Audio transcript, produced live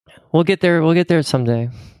We'll get there. We'll get there someday.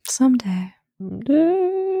 Someday.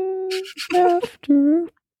 Someday after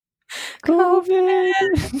COVID.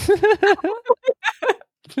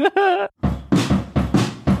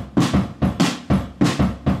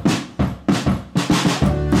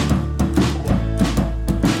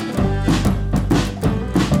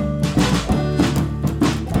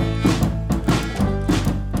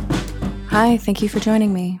 Hi, thank you for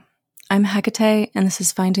joining me. I'm Hecate, and this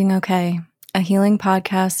is Finding Okay, a healing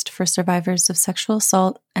podcast for survivors of sexual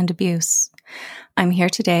assault and abuse. I'm here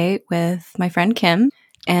today with my friend Kim,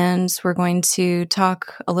 and we're going to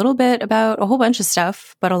talk a little bit about a whole bunch of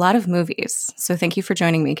stuff, but a lot of movies. So thank you for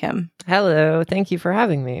joining me, Kim. Hello. Thank you for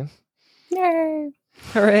having me. Yay!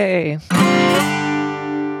 Hooray.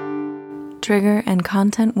 Trigger and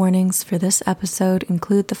content warnings for this episode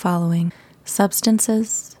include the following: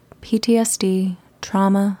 substances, PTSD,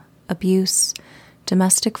 trauma, abuse,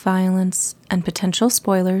 domestic violence, and potential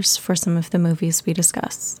spoilers for some of the movies we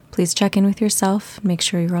discuss. Please check in with yourself, make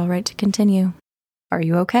sure you're all right to continue. Are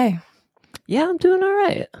you okay? Yeah, I'm doing all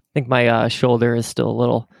right. I think my shoulder is still a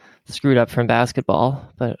little screwed up from basketball,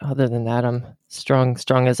 but other than that, I'm strong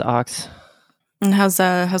as ox. And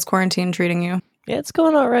how's quarantine treating you? Yeah, it's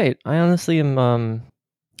going all right. I honestly am I'm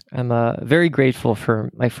very grateful for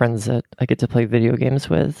my friends that I get to play video games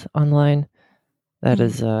with online. That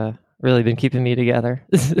has really been keeping me together.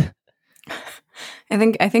 I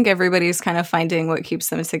think everybody's kind of finding what keeps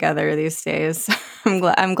them together these days.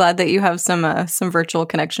 I'm glad that you have some virtual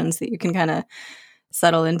connections that you can kind of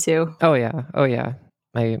settle into. Oh yeah.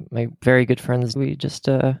 My very good friends. We just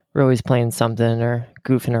we're always playing something or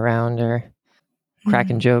goofing around or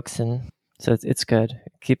cracking jokes, and so it's good.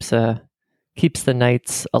 It keeps the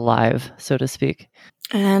nights alive, so to speak.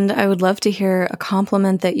 And I would love to hear a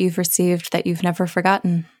compliment that you've received that you've never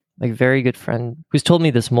forgotten. My very good friend who's told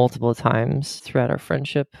me this multiple times throughout our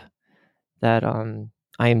friendship that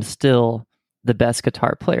I am still the best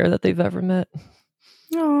guitar player that they've ever met.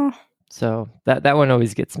 Oh, so that one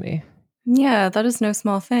always gets me. Yeah, that is no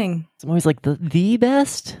small thing. I'm always like the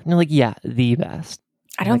best. And they're like, yeah, the best.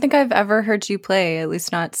 I don't think I've ever heard you play, at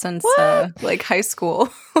least not since like high school.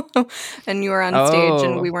 And you were on stage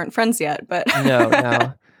and we weren't friends yet, but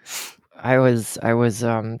No. I was that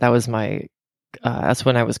was my that's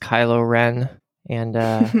when I was Kylo Ren, and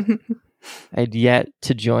I'd yet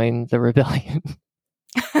to join the rebellion.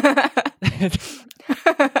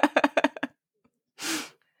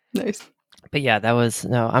 Nice. But yeah, that was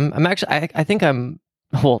I'm actually I think I'm,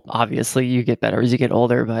 well, obviously you get better as you get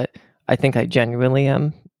older, but I think I genuinely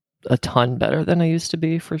am a ton better than I used to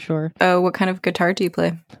be, for sure. Oh, what kind of guitar do you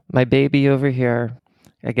play? My baby over here,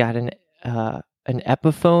 I got an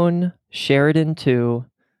Epiphone Sheridan 2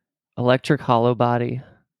 electric hollow body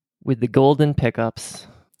with the golden pickups,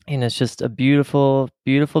 and it's just a beautiful,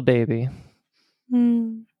 beautiful baby.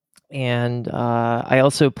 And I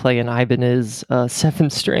also play an Ibanez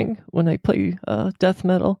 7-string when I play death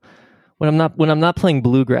metal. When I'm not playing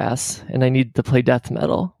bluegrass and I need to play death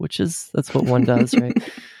metal, that's what one does, right?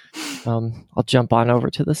 I'll jump on over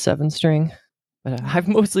to the 7-string. But I've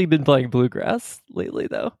mostly been playing bluegrass lately,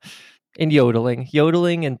 though, and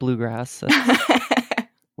yodeling and bluegrass.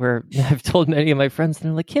 Where I've told many of my friends, and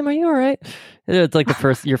they're like, "Kim, are you all right?" And it's like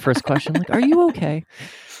your first question, like, "Are you okay?"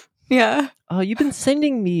 Yeah. Oh, you've been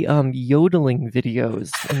sending me yodeling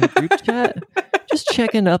videos in the group chat. Just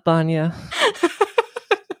checking up on you.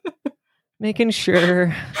 Making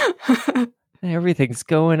sure everything's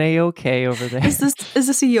going A-okay over there. Is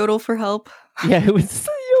this a yodel for help? Yeah, it was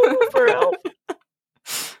a yodel for help.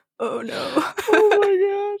 Oh no. Oh my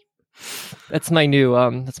god. That's my new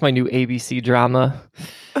ABC drama.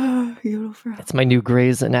 Yodel for help. It's my new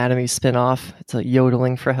Grey's Anatomy spinoff. It's a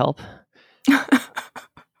yodeling for help.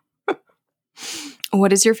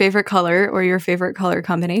 What is your favorite color or your favorite color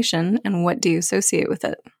combination, and what do you associate with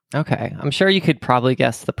it? Okay, I'm sure you could probably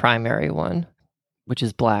guess the primary one, which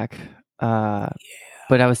is black. But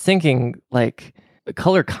I was thinking, like, the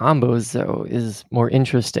color combos, though, is more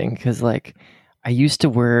interesting because, like, I used to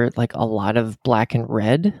wear, like, a lot of black and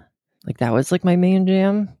red. Like, that was, like, my main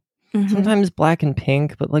jam. Mm-hmm. Sometimes black and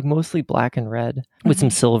pink, but, like, mostly black and red with some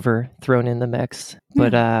silver thrown in the mix.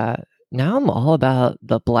 But now I'm all about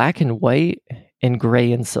the black and white and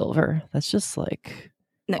gray and silver. That's just, like...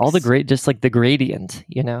 Nice. All the just like the gradient,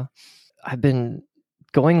 you know. I've been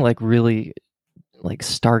going like really like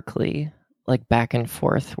starkly like back and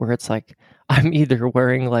forth where it's like I'm either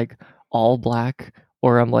wearing like all black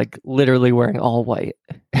or I'm like literally wearing all white.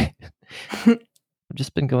 I've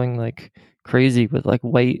just been going like crazy with like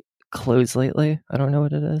white clothes lately. I don't know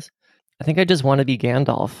what it is. I think I just want to be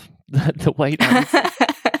Gandalf, the white ones.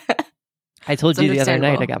 I told It's you the other night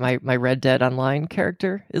I understandable. got my Red Dead Online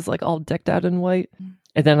character is like all decked out in white.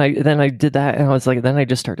 And then I did that and I was like then I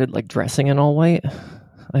just started like dressing in all white.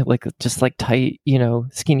 I like just like tight,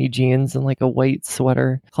 skinny jeans and like a white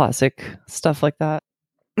sweater, classic stuff like that.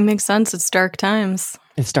 It makes sense. It's dark times.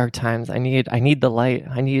 It's dark times. I need the light.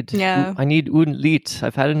 I need Yeah. un Licht.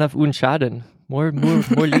 I've had enough Unschaden. More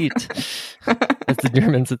Licht. As the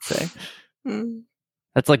Germans would say. Mm.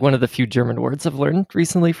 That's like one of the few German words I've learned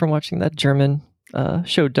recently from watching that German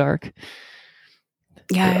show Dark.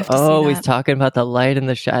 Yeah, I They're have to see always that. talking about the light and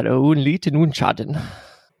the shadow, un Licht and Unschaden.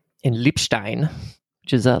 In Lippstein,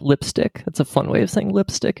 which is a lipstick. That's a fun way of saying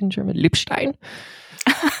lipstick in German. Lippstein.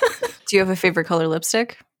 Do you have a favorite color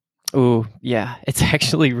lipstick? Oh, yeah. It's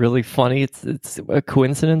actually really funny. It's a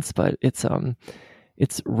coincidence, but it's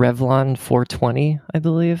Revlon 420, I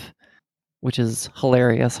believe, which is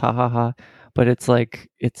hilarious. Ha ha ha. But it's like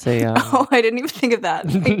it's a Oh, I didn't even think of that.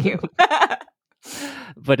 Thank you.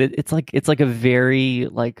 but it's like a very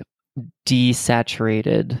like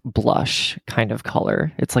desaturated blush kind of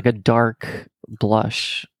color. It's like a dark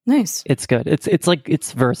blush. Nice. It's good.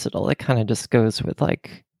 It's versatile. It kind of just goes with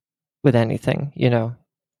anything,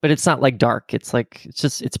 But it's not like dark. It's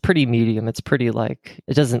pretty medium. It's pretty like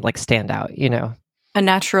it doesn't like stand out, A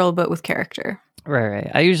natural, but with character. Right.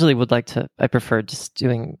 I usually I prefer just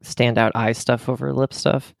doing standout eye stuff over lip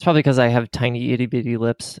stuff. It's probably because I have tiny itty bitty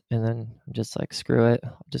lips and then I'm just like, screw it.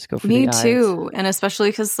 I'll just go for Me the eyes. too. And especially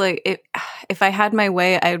because like if I had my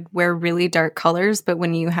way, I'd wear really dark colors. But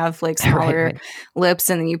when you have like smaller Right. lips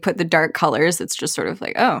and then you put the dark colors, it's just sort of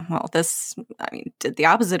like, oh, well, did the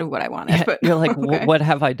opposite of what I wanted. Yeah, But you're like, okay. what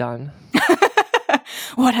have I done?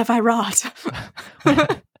 What have I wrought?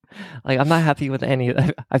 Like, I'm not happy with any of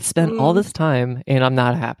that. I've spent all this time and I'm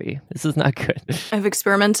not happy. This is not good. I've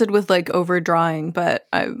experimented with like overdrawing, but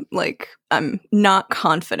I'm not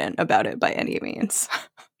confident about it by any means.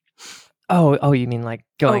 Oh, you mean like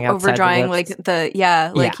going outside overdrawing, the lips?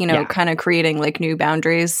 like kind of creating like new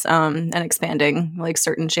boundaries, and expanding like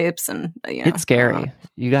certain shapes, and It's scary.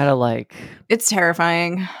 You gotta it's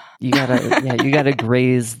terrifying. you gotta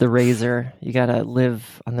graze the razor. You gotta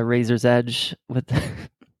live on the razor's edge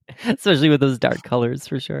especially with those dark colors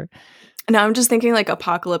for sure. Now I'm just thinking like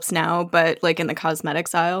Apocalypse Now, but like in the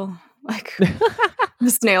cosmetics aisle, like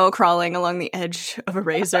the snail crawling along the edge of a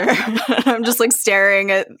razor. I'm just like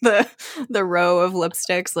staring at the row of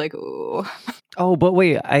lipsticks, like, ooh. Oh, but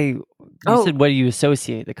wait, you said what do you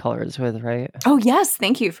associate the colors with, right? Oh yes,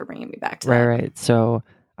 thank you for bringing me back to that. Right. So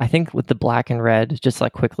I think with the black and red, just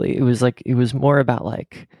like quickly, it was more about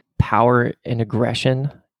like power and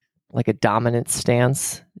aggression, like a dominant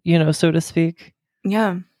stance, so to speak.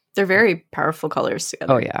 Yeah, they're very powerful colors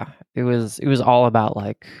together. Oh yeah, it was all about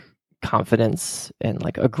like confidence and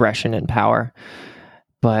like aggression and power.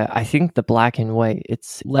 But I think the black and white,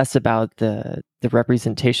 it's less about the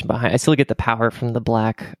representation behind. I still get the power from the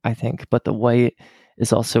black, I think, but the white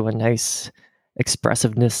is also a nice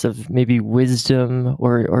expressiveness of maybe wisdom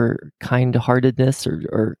or kind-heartedness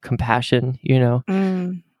or compassion, A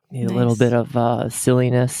little bit of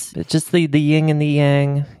silliness. It's just the yin and the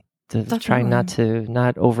yang. Trying not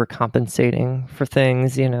overcompensating for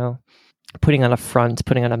things, putting on a front,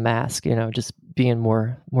 putting on a mask, just being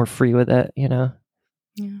more free with it, Yeah.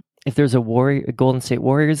 If there's a Golden State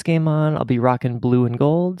Warriors game on, I'll be rocking blue and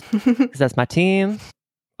gold because that's my team.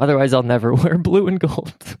 Otherwise, I'll never wear blue and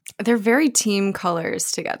gold. They're very team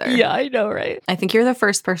colors together. Yeah, I know, right? I think you're the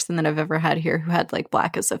first person that I've ever had here who had like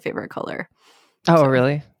black as a favorite color. Oh, So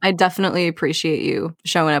really? I definitely appreciate you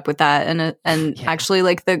showing up with that, and actually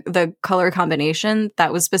like the color combination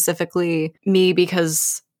that was specifically me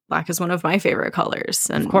because black is one of my favorite colors,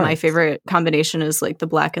 and my favorite combination is like the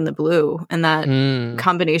black and the blue, and that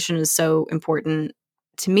combination is so important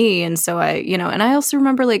to me. And so I, and I also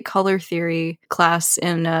remember like color theory class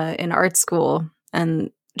in art school, and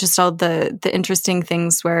just all the interesting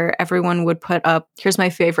things where everyone would put up, here's my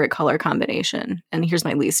favorite color combination and here's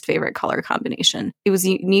my least favorite color combination. It was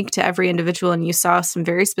unique to every individual, and you saw some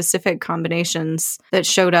very specific combinations that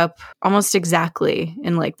showed up almost exactly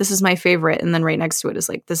in like, this is my favorite, and then right next to it is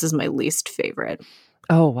like, this is my least favorite.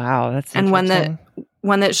 Oh, wow. That's interesting. And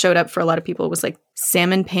one that showed up for a lot of people was like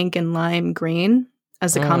salmon pink and lime green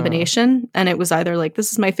as a combination, and it was either like,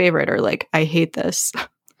 this is my favorite, or like, I hate this.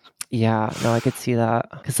 Yeah, no, I could see that.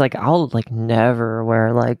 Because, like, I'll, like, never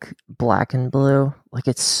wear, like, black and blue. Like,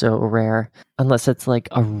 it's so rare. Unless it's, like,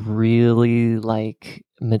 a really, like,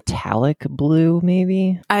 metallic blue,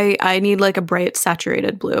 maybe. I need, like, a bright,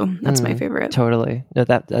 saturated blue. That's my favorite. Totally. No,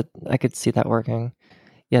 that I could see that working.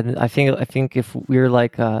 Yeah, I think if we're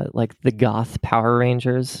like the goth Power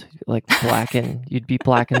Rangers, like black and you'd be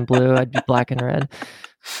black and blue, I'd be black and red.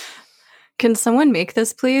 Can someone make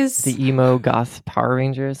this, please? The emo goth Power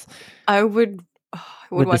Rangers. I would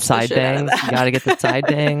with watch the side the shit out of bangs. that. You got to get the side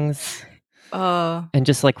bangs. And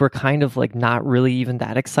just like we're kind of like not really even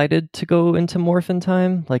that excited to go into Morphin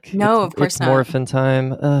Time. Like no, of course it's not. Morphin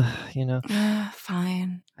Time. You know.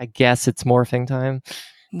 Fine. I guess it's morphing time.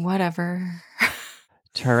 Whatever.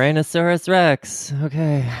 Tyrannosaurus Rex.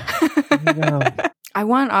 Okay. Here we go. I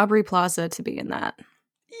want Aubrey Plaza to be in that.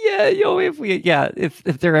 Yeah, if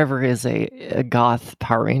there ever is a goth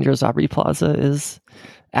Power Rangers, Aubrey Plaza is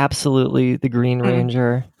absolutely the Green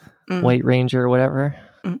Ranger, White Ranger, whatever.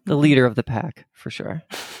 The leader of the pack, for sure.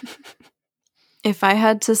 If I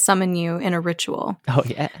had to summon you in a ritual,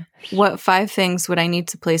 what 5 things would I need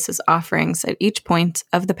to place as offerings at each point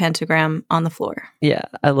of the pentagram on the floor? Yeah,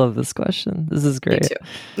 I love this question. This is great. Me too.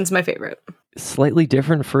 It's my favorite. Slightly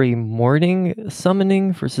different for a morning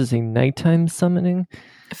summoning versus a nighttime summoning.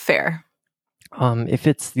 Fair. If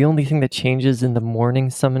it's the only thing that changes in the morning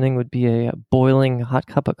summoning would be a boiling hot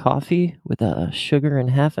cup of coffee with a sugar and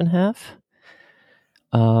half.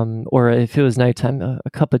 Or if it was nighttime, a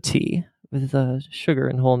cup of tea with sugar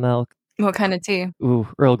and whole milk. What kind of tea? Ooh,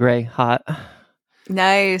 Earl Grey, hot.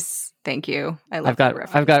 Nice. Thank you. I've got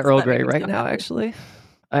Earl Grey right now, actually.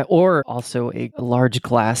 Or also a large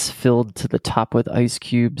glass filled to the top with ice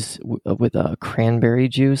cubes with cranberry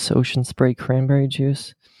juice, ocean spray cranberry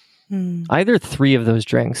juice. Either 3 of those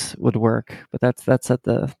drinks would work, but that's at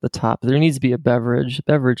the top. There needs to be a beverage.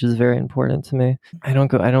 Beverage is very important to me. I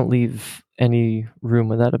don't leave any room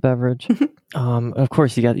without a beverage. Of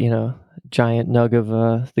course, you got giant nug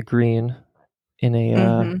of the green in a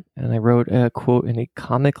and I wrote a quote in a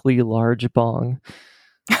comically large bong.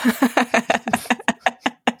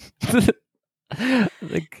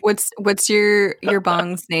 What's your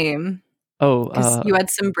bong's name? Because you had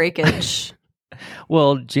some breakage.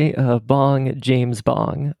 Well, James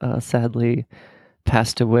Bong sadly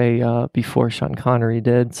passed away before Sean Connery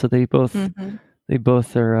did, so they both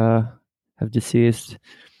are have deceased.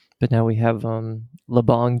 But now we have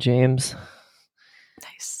LeBong James,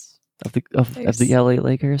 nice of the LA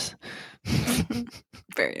Lakers.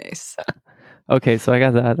 Very nice. Okay, so I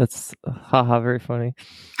got that. That's very funny.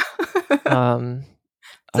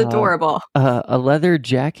 It's adorable. A leather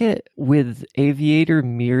jacket with aviator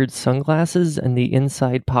mirrored sunglasses and the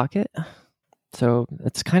inside pocket. So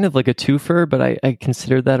it's kind of like a twofer, but I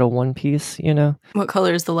consider that a one piece, What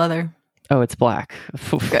color is the leather? Oh, it's black.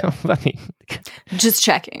 I mean, just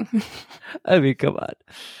checking. Come on.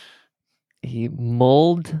 A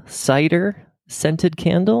mulled cider scented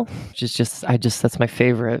candle, which is that's my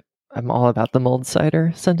favorite. I'm all about the mulled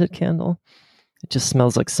cider scented candle. It just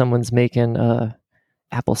smells like someone's making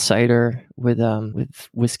apple cider with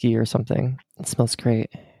whiskey or something. It smells great.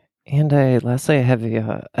 And lastly, I have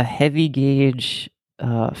a heavy gauge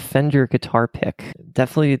Fender guitar pick.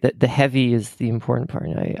 Definitely the heavy is the important part.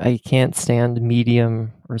 I can't stand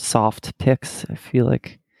medium or soft picks. I feel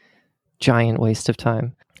like giant waste of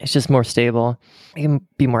time. It's just more stable. You can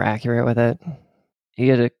be more accurate with it. You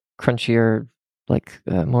get a crunchier,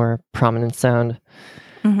 more prominent sound.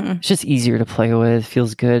 It's just easier to play with.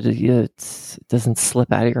 Feels good. It doesn't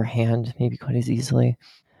slip out of your hand maybe quite as easily.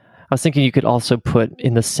 I was thinking you could also put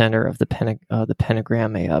in the center of the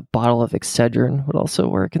pentagram a bottle of Excedrin would also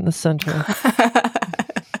work in the center.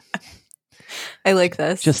 I like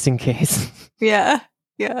this. Just in case. Yeah.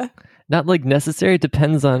 Not necessary. It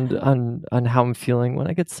depends on how I'm feeling when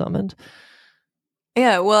I get summoned.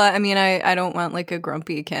 Yeah, well, I mean, I don't want a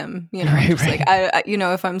grumpy Kim, Right. I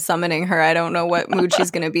if I'm summoning her, I don't know what mood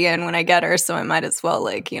she's going to be in when I get her, so I might as well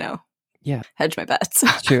hedge my bets.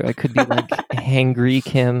 It's true. I could be hangry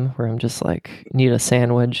Kim, where I'm just need a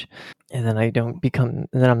sandwich, and then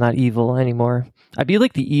I'm not evil anymore. I'd be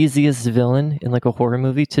the easiest villain in a horror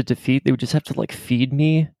movie to defeat. They would just have to feed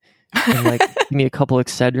me and give me a couple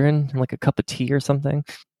Excedrin and a cup of tea or something.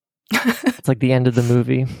 It's the end of the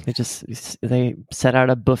movie. They set out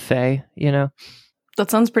a buffet, That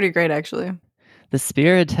sounds pretty great, actually. The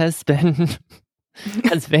spirit has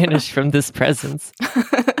vanished from this presence.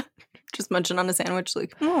 Just munching on a sandwich,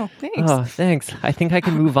 oh, thanks. Oh, thanks. I think I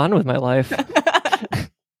can move on with my life.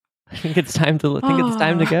 I think it's time to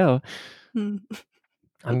go.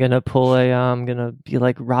 I'm gonna I'm gonna be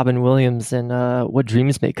like Robin Williams in What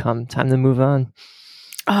Dreams May Come. Time to move on.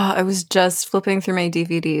 I was just flipping through my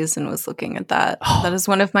DVDs and was looking at that. That is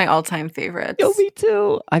one of my all-time favorites. Yo, me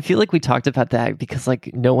too. I feel like we talked about that because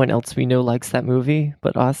no one else we know likes that movie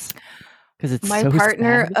but us. because it's My so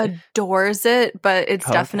partner sad. adores it, but it's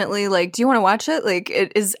Okay. definitely like, do you want to watch it? Like,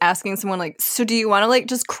 it is asking someone like, so do you want to like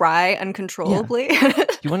just cry uncontrollably? Do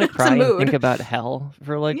you want to It's a cry and think mood. about hell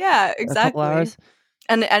for like Yeah, a couple exactly. hours?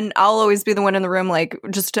 And I'll always be the one in the room, like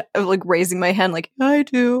just like raising my hand, like I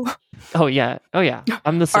do. Oh yeah.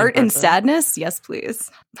 I'm the same Art and person. sadness, yes, please.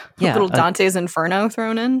 Yeah. A little Dante's Inferno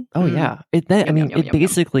thrown in. Oh yeah. I Yum, mean, yum, it yum, yum.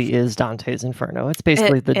 basically is Dante's Inferno. It's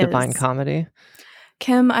basically It the Divine is. Comedy.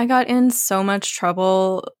 Kim, I got in so much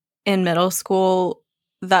trouble in middle school.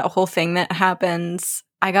 That whole thing that happens,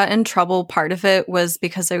 I got in trouble. Part of it was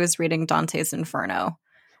because I was reading Dante's Inferno.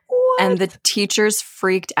 What? And the teachers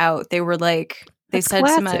freaked out. They were like, That's said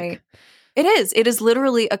classic. to my, it is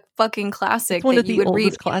literally a fucking classic It's one that of you the would read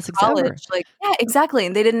oldest in classics college. ever. Like, yeah, exactly.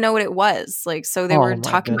 And they didn't know what it was. Like, so they Oh were my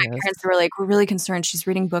talking to my goodness. parents. They were like, we're really concerned. She's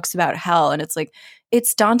reading books about hell. And it's like,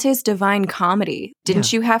 it's Dante's Divine Comedy.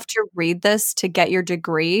 Didn't you have to read this to get your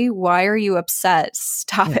degree? Why are you upset?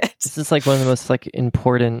 Stop it. This is like one of the most like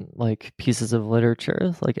important like pieces of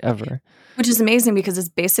literature like ever. Which is amazing because it's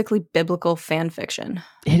basically biblical fan fiction.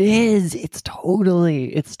 It is. It's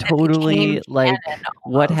totally like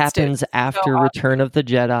what happens after Return of the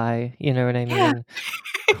Jedi. You know what I mean?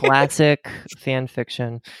 Yeah. Classic fan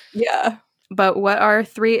fiction. Yeah. But what are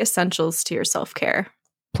 3 essentials to your self-care?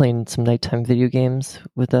 Playing some nighttime video games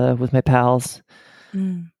with my pals.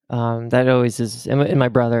 That always is, and my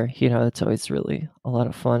brother, that's always really a lot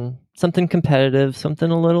of fun. Something competitive, something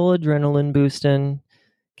a little adrenaline boosting,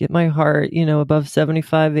 get my heart, above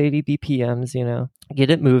 75, 80 BPMs, get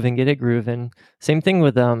it moving, get it grooving. Same thing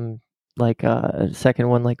with, like a second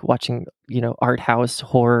one, like watching, art house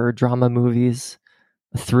horror drama movies,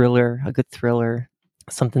 a good thriller,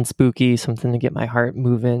 something spooky, something to get my heart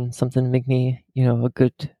moving, something to make me, a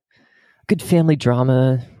good family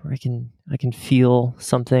drama where I can feel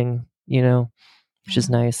something, which is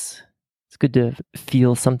nice. It's good to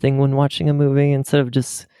feel something when watching a movie instead of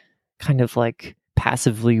just kind of like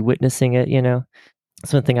passively witnessing it,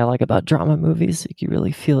 That's one thing I like about drama movies. Like you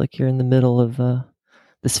really feel like you're in the middle of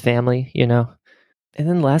this family, And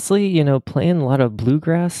then lastly, playing a lot of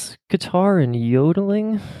bluegrass guitar and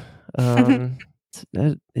yodeling.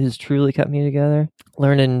 That has truly kept me together.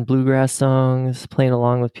 Learning bluegrass songs, playing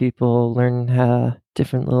along with people, learning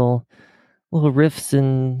different little riffs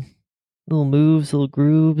and little moves, little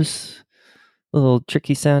grooves, little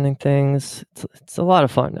tricky sounding things. It's a lot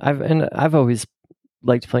of fun. I've always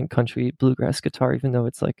liked playing country bluegrass guitar, even though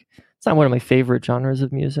it's not one of my favorite genres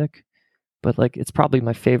of music, but like it's probably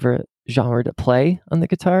my favorite genre to play on the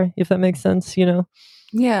guitar, if that makes sense,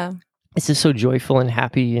 Yeah. It's just so joyful and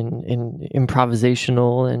happy and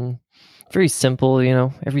improvisational and very simple,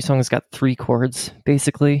 Every song's got 3 chords,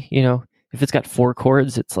 basically, If it's got 4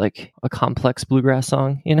 chords, it's like a complex bluegrass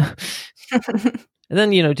song, And then,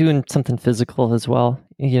 doing something physical as well,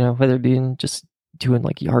 whether it be just doing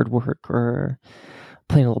like yard work or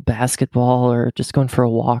playing a little basketball or just going for a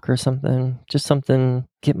walk or something. Just something,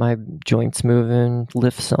 get my joints moving,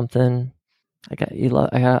 lift something. I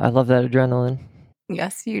love that adrenaline.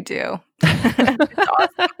 Yes, you do.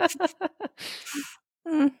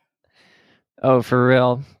 Oh, for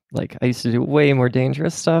real. Like I used to do way more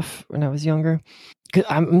dangerous stuff when I was younger.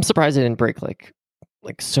 I'm surprised I didn't break like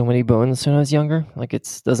so many bones when I was younger. Like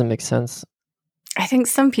it doesn't make sense. I think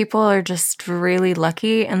some people are just really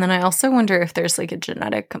lucky, and then I also wonder if there's like a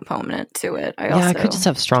genetic component to it. I could just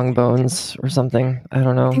have strong bones or something. I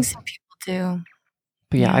don't know. I think some people do.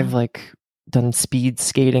 But yeah, I've like done speed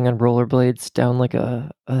skating on rollerblades down like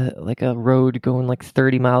a road going like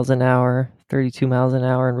 30 miles an hour, 32 miles an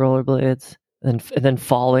hour on rollerblades, and then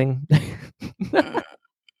falling.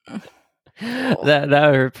 that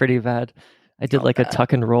hurt pretty bad. I did like a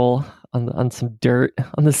tuck and roll on some dirt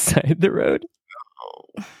on the side of the road.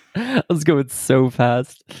 I was going so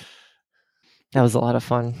fast. That was a lot of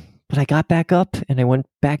fun. But I got back up and I went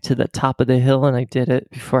back to the top of the hill and I did it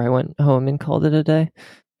before I went home and called it a day.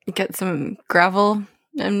 Get some gravel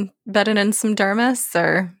and bedded in some dermis,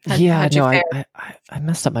 or I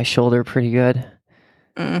messed up my shoulder pretty good.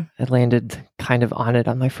 I landed kind of on it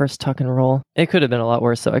on my first tuck and roll. It could have been a lot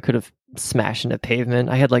worse, so I could have smashed into pavement.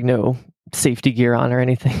 I had like no safety gear on or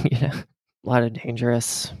anything, A lot of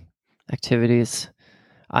dangerous activities.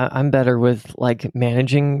 I'm better with like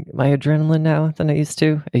managing my adrenaline now than I used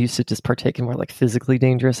to. I used to just partake in more like physically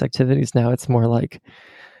dangerous activities. Now it's more like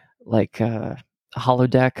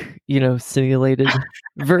holodeck, simulated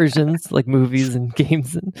versions like movies and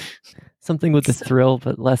games and something with the thrill,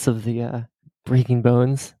 but less of the breaking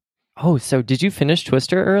bones. Oh, so did you finish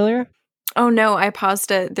Twister earlier? Oh no, I paused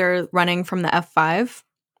it. They're running from the F5.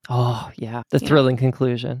 Oh, yeah. The Yeah. thrilling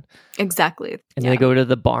conclusion. Exactly. And Yeah. they go to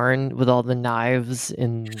the barn with all the knives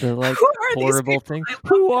and the like Who are these horrible people? thing. I love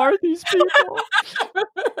Who are these people?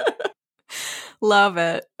 Love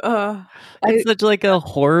it. It's such like a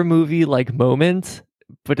horror movie like moment,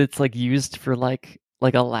 but it's like used for like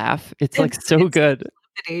a laugh. It's like so good.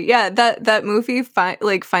 Yeah, that movie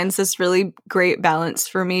finds this really great balance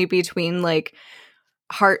for me between like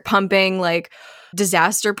heart pumping like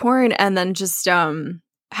disaster porn and then just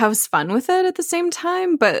has fun with it at the same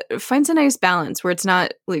time, but finds a nice balance where it's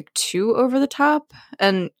not like too over the top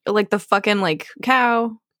and like the fucking like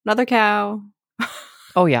cow, another cow.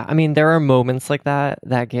 Oh yeah, I mean there are moments like that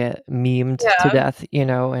get memed to death, you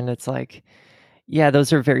know, and it's like, yeah,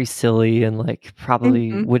 those are very silly and like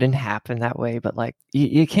probably wouldn't happen that way, but like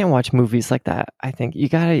you can't watch movies like that. I think you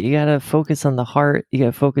gotta focus on the heart, you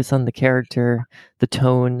gotta focus on the character, the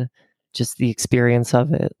tone, just the experience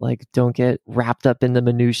of it. Like don't get wrapped up in the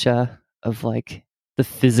minutia of like the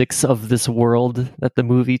physics of this world that the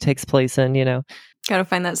movie takes place in, you know. Gotta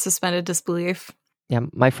find that suspended disbelief. Yeah,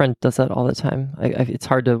 my friend does that all the time. It's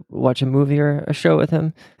hard to watch a movie or a show with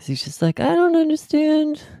him because he's just like, I don't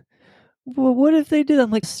understand. Well, what if they did? I'm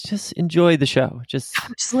like, just enjoy the show. Just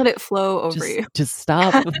let it flow over you. Just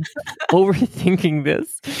stop overthinking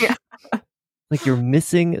this. Yeah. Like you're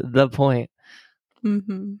missing the point.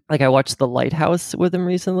 Mm-hmm. Like I watched The Lighthouse with him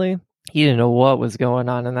recently. He didn't know what was going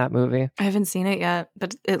on in that movie. I haven't seen it yet,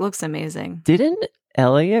 but it looks amazing. Didn't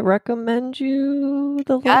Elliot recommend you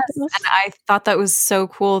The Lighthouse? Yes, and I thought that was so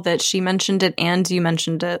cool that she mentioned it and you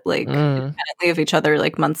mentioned it like independently of each other,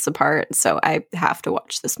 like months apart. So I have to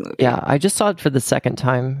watch this movie. Yeah, I just saw it for the second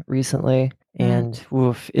time recently, and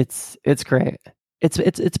woof, it's great.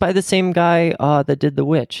 It's by the same guy that did The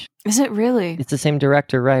Witch. Is it really? It's the same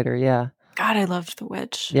director, writer. Yeah. God, I loved The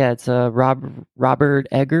Witch. Yeah, it's Robert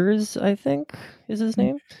Eggers, I think, is his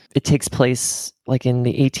name. It takes place like in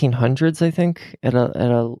the 1800s, I think, at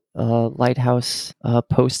a lighthouse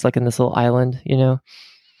post, like in this little island, you know.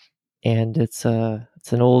 And it's an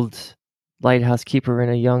old lighthouse keeper and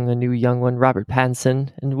a new young one, Robert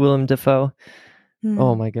Pattinson and Willem Dafoe.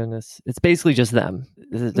 Oh my goodness, it's basically just them.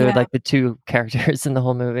 They're like the two characters in the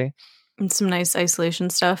whole movie. And some nice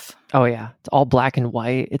isolation stuff. Oh yeah, it's all black and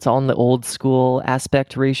white. It's all in the old school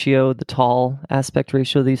aspect ratio, the tall aspect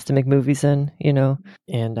ratio they used to make movies in, you know,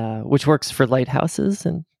 and which works for lighthouses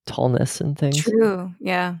and tallness and things. True,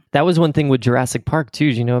 yeah. That was one thing with Jurassic Park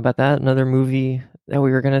too. Do you know about that? Another movie that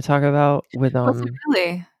we were going to talk about with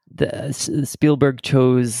really? Spielberg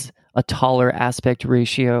chose a taller aspect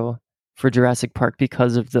ratio for Jurassic Park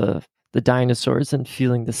because of the dinosaurs and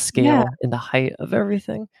feeling the scale and the height of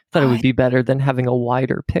everything. Thought it would be better than having a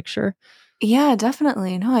wider picture. Yeah,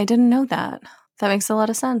 definitely. No, I didn't know that. That makes a lot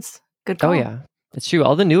of sense. Good call. Oh yeah, it's true.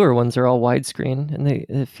 All the newer ones are all widescreen, and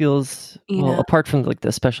it feels apart from like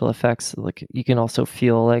the special effects, like you can also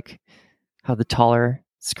feel like how the taller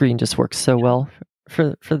screen just works so well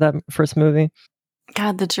for that first movie.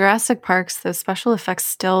 God, the Jurassic Parks, the special effects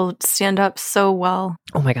still stand up so well.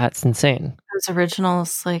 Oh my God, it's insane. Those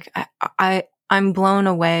originals, like I'm blown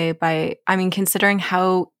away by, I mean, considering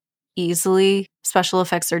how easily special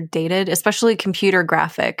effects are dated, especially computer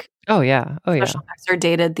graphic. Oh yeah. Special effects are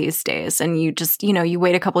dated these days. And you just, you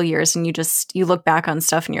wait a couple years and you look back on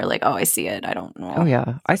stuff and you're like, oh, I see it. I don't know. Oh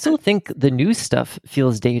yeah. I still think the new stuff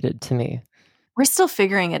feels dated to me. We're still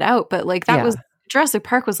figuring it out, but like that was, Jurassic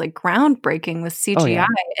Park was like groundbreaking with CGI,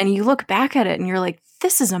 and you look back at it and you're like,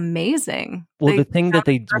 this is amazing. Well, the thing that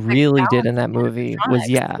they really did in that movie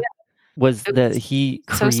was that he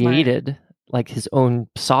created like his own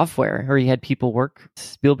software, or he had people work.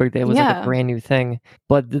 Spielberg, that was like a brand new thing.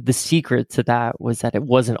 But the secret to that was that it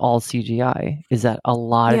wasn't all CGI, is that a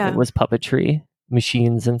lot of it was puppetry,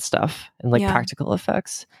 machines and stuff, and like practical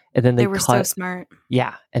effects. And then they were so smart.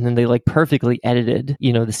 Yeah. And then they like perfectly edited,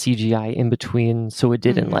 the CGI in between so it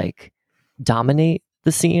didn't like dominate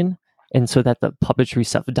the scene. And so that the puppetry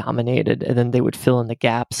stuff dominated, and then they would fill in the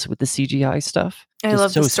gaps with the CGI stuff. I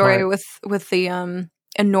love the story with the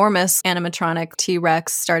enormous animatronic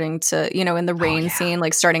T-Rex starting to, in the rain scene,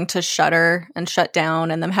 like starting to shudder and shut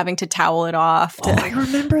down, and them having to towel it off. I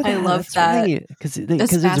remember that. I love that. Because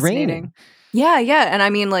it's raining. Yeah. And I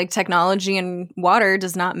mean, like, technology and water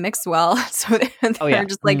does not mix well. So they're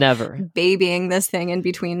just like never babying this thing in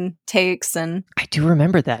between takes. And I do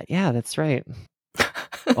remember that. Yeah, that's right.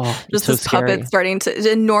 Oh, just so this puppet starting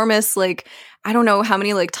to enormous, like, I don't know how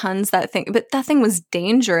many like tons that thing, but that thing was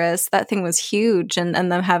dangerous. That thing was huge, and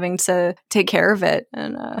them having to take care of it,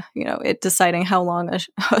 and it deciding how long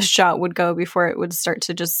a shot would go before it would start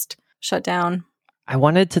to just shut down. I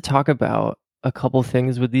wanted to talk about a couple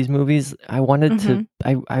things with these movies. I wanted to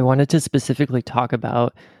I wanted to specifically talk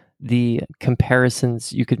about the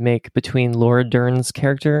comparisons you could make between Laura Dern's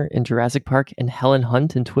character in Jurassic Park and Helen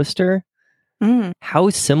Hunt in Twister. How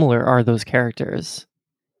similar are those characters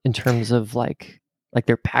in terms of like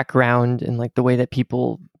their background and like the way that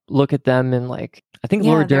people look at them? And like, I think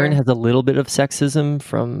Laura Dern has a little bit of sexism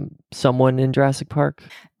from someone in Jurassic Park.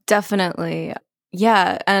 Definitely.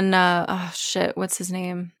 Yeah. And what's his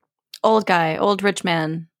name? Old guy, old rich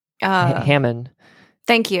man. Hammond.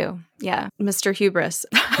 Thank you. Yeah. Mr. Hubris.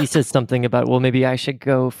 He says something about, well, maybe I should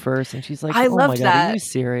go first. And she's like, I oh loved my God, that. are you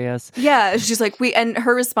serious? Yeah. She's like, and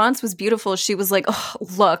her response was beautiful. She was like, oh,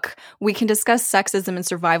 look, we can discuss sexism and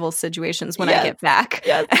survival situations when I get back.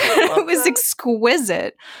 Yes, it was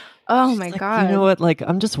exquisite. Oh my God. You know what? Like,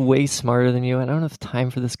 I'm just way smarter than you. And I don't have time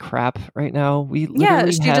for this crap right now. We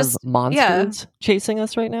literally have monsters chasing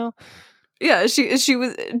us right now. Yeah, she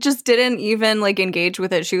was just didn't even like engage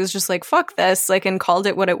with it. She was just like, fuck this, like, and called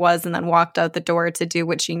it what it was, and then walked out the door to do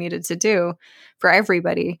what she needed to do for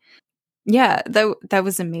everybody. Yeah, that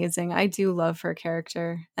was amazing. I do love her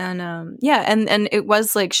character. And and it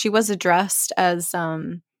was like she was addressed as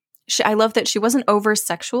I love that she wasn't over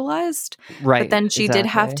sexualized. Right. But then she did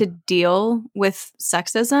have to deal with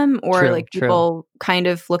sexism or people kind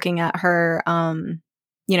of looking at her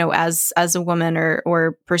as a woman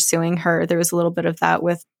or pursuing her. There was a little bit of that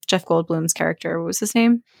with Jeff Goldblum's character. What was his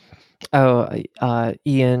name? Oh,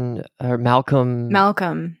 Ian or Malcolm.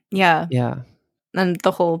 Malcolm. Yeah. Yeah. And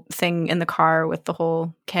the whole thing in the car with the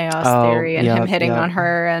whole chaos theory and him hitting on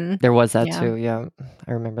her. And there was that too. Yeah.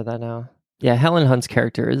 I remember that now. Yeah. Helen Hunt's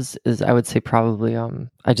character is I would say probably,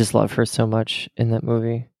 I just love her so much in that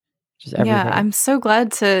movie. Just everything. Yeah, I'm so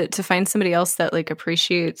glad to find somebody else that like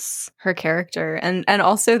appreciates her character and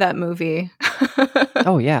also that movie.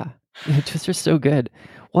 Oh yeah, Twister's so good.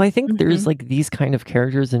 Well, I think there's like these kind of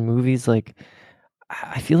characters in movies. Like,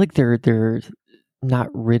 I feel like they're not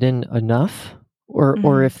written enough,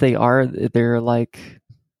 or if they are, they're like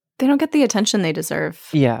they don't get the attention they deserve.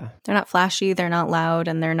 Yeah, they're not flashy, they're not loud,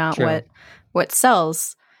 and they're not what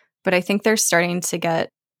sells. But I think they're starting to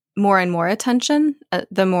get more and more attention,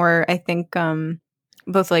 the more I think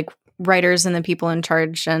both like writers and the people in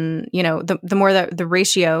charge, and the more that the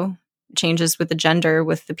ratio changes with the gender,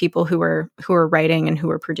 with the people who are writing and who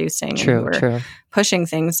are producing and who are pushing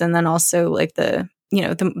things, and then also like the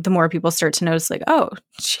more people start to notice like, oh,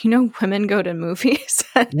 women go to movies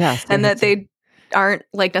and that they aren't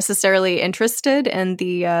like necessarily interested in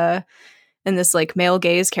the in this like male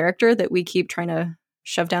gaze character that we keep trying to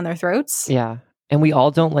shove down their throats. Yeah. And we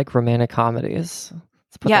all don't like romantic comedies.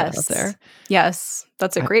 Let's put that out there. Yes.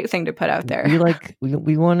 That's a great thing to put out there.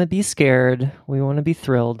 We want to be scared. We want to be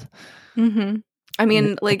thrilled. Mm-hmm. I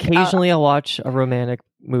mean, like occasionally I'll watch a romantic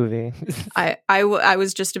movie. I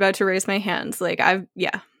was just about to raise my hands. Like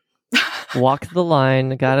Walk the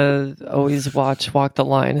Line. Gotta always Walk the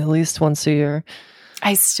Line at least once a year.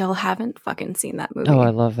 I still haven't fucking seen that movie. Oh, I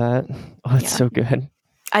love that. Oh, it's so good.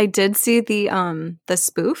 I did see the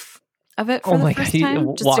spoof of it for the first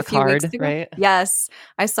time just a few weeks ago. Right? Yes,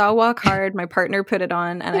 I saw Walk Hard. My partner put it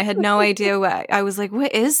on, and I had no idea what. I was like,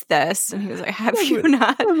 "What is this?" And he was like, "Have you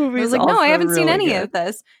not?" I was like, "No, I haven't seen any of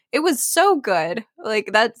this." It was so good.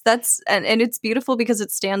 Like that's and it's beautiful because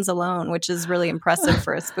it stands alone, which is really impressive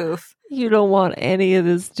for a spoof. You don't want any of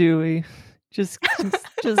this, Dewey. Just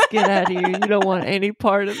get out of here. You don't want any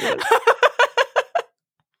part of it.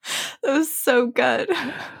 That was so good.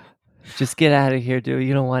 Just get out of here, dude.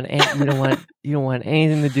 You don't want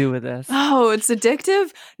anything to do with this. Oh, it's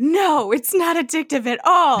addictive? No, it's not addictive at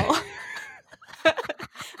all.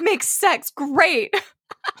 Makes sex great.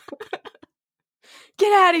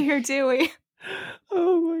 Get out of here, Dewey.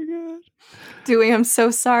 Oh my God. Dewey, I'm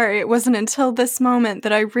so sorry. It wasn't until this moment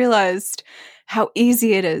that I realized how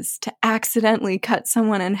easy it is to accidentally cut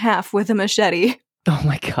someone in half with a machete. Oh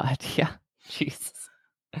my God. Yeah. Jesus.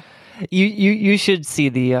 You should see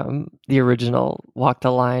the original Walk the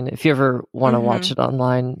Line. If you ever want to watch it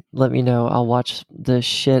online, let me know. I'll watch the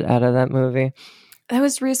shit out of that movie. That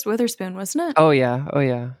was Reese Witherspoon, wasn't it? Oh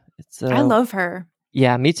yeah. It's I love her.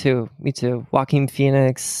 Yeah, me too. Joaquin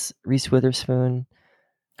Phoenix, Reese Witherspoon,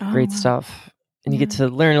 great stuff. And you get to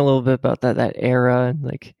learn a little bit about that era, and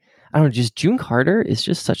like, I don't know, just June Carter is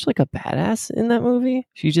just such like a badass in that movie.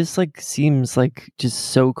 She just like seems like just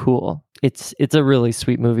so cool. It's a really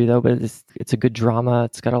sweet movie though, but it's a good drama.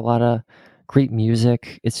 It's got a lot of great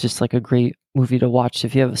music. It's just like a great movie to watch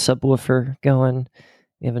if you have a subwoofer going,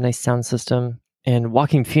 you have a nice sound system. And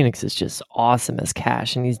Joaquin Phoenix is just awesome as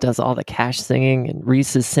Cash, and he does all the Cash singing, and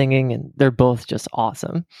Reese is singing, and they're both just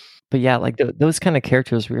awesome. But yeah, like those kind of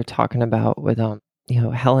characters we were talking about with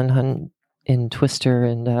Helen Hunt in Twister,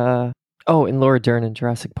 and and Laura Dern in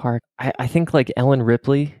Jurassic Park. I think like Ellen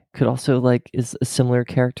Ripley could also like is a similar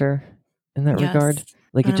character in that regard.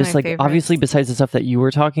 Like it just like favorites. Obviously besides the stuff that you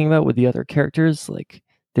were talking about with the other characters, like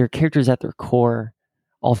their characters at their core,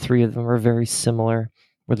 all three of them are very similar,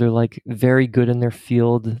 where they're like very good in their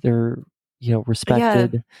field. They're,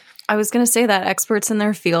 respected. Yeah. I was going to say that experts in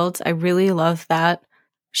their field. I really love that,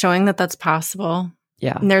 showing that that's possible.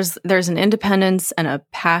 Yeah. And there's an independence and a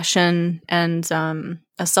passion and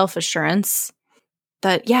a self-assurance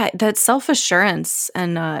that self-assurance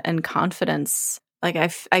and confidence. Like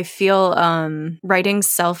I feel writing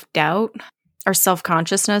self-doubt or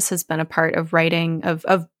self-consciousness has been a part of writing of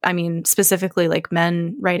specifically like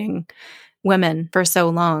men writing women for so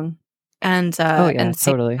long. And and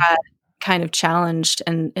totally. That kind of challenged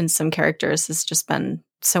in some characters has just been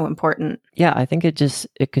so important. Yeah, I think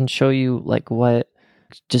it can show you like what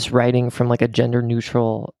just writing from like a gender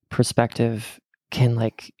neutral perspective can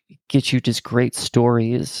like get you just great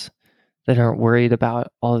stories that aren't worried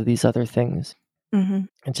about all of these other things. Mm-hmm.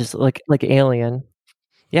 And just like Alien.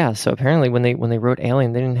 Yeah, so apparently when they wrote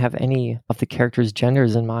Alien, they didn't have any of the characters'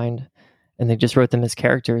 genders in mind, and they just wrote them as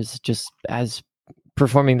characters, just as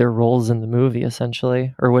performing their roles in the movie,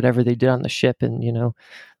 essentially, or whatever they did on the ship, and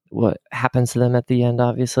what happens to them at the end,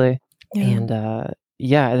 obviously. Yeah. And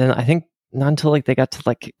and then I think not until like they got to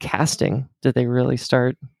like casting did they really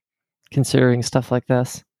start considering stuff like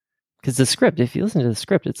this. Because the script, if you listen to the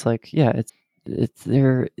script, it's like, yeah, it's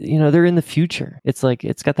they're they're in the future. It's like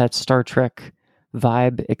it's got that Star Trek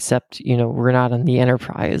vibe, except we're not on the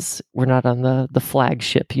Enterprise, we're not on the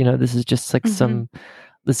flagship. This is just like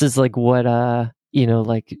this is like what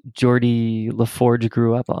like Geordie LaForge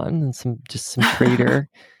grew up on, and some trader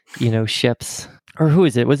ships. Or who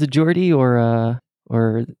is it? Was it Geordie or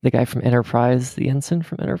the guy from Enterprise, the ensign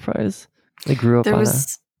from Enterprise? They grew up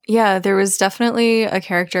there was definitely a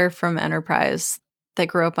character from Enterprise that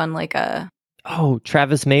grew up on like a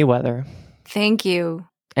Travis Mayweather. Thank you.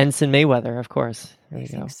 Ensign Mayweather, of course. There you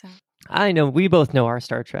go. So. I know, we both know our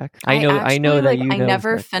Star Trek. I know that you know. I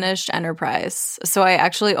never finished Enterprise, so I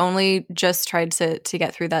actually only just tried to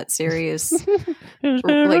get through that series like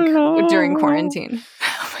during quarantine.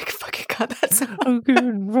 Oh my fucking god, that's so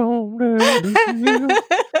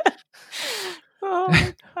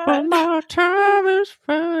but my time is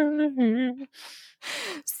running.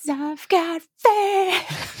 So I've got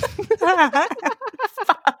faith.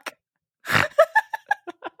 Fuck.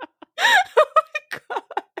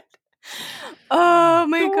 Oh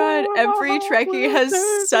my god, every Trekkie has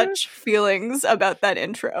such feelings about that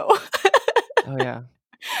intro. Oh yeah.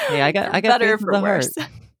 Hey, I got better faith for of the worse.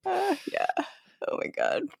 heart. Yeah. Oh my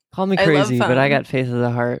god. Call me crazy, but I got faith of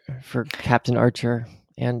the heart for Captain Archer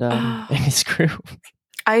and his crew.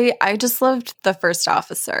 I just loved the first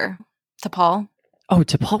officer, T'Pol. Oh,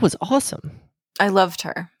 T'Pol was awesome. I loved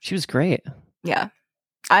her. She was great. Yeah.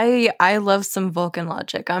 I love some Vulcan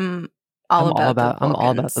logic. I'm all about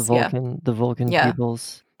the Vulcan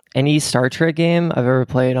peoples. Any Star Trek game I've ever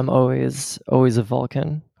played, I'm always a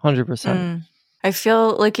Vulcan, 100%. I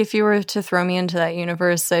feel like if you were to throw me into that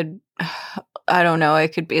universe, I don't know, I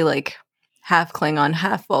could be like half Klingon,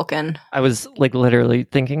 half Vulcan. I was like literally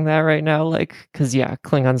thinking that right now, like, because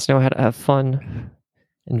Klingons know how to have fun,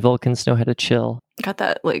 and Vulcans know how to chill. Got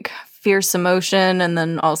that like fierce emotion, and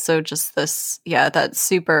then also just this,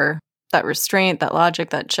 that restraint, that logic,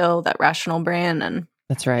 that chill, that rational brain. And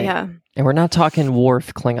that's right. Yeah. And we're not talking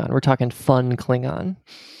Worf Klingon. We're talking fun Klingon.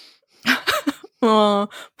 Oh,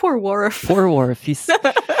 poor Worf. Poor Worf. He's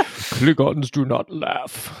Klingons do not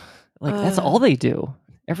laugh. Like that's all they do.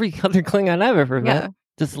 Every other Klingon I've ever met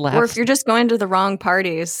just laughs. Or if you're just going to the wrong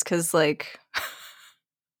parties, because like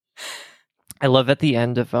I love at the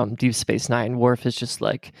end of Deep Space Nine, Worf is just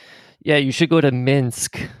like, yeah, you should go to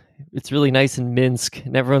Minsk. It's really nice in Minsk.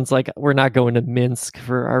 And everyone's like, we're not going to Minsk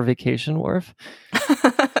for our vacation, Worf.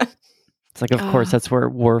 It's like, of course, that's where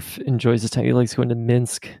Worf enjoys his time. He likes going to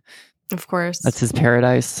Minsk. Of course. That's his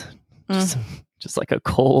paradise. Just like a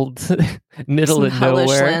cold middle of nowhere.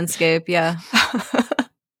 Hellish landscape, yeah.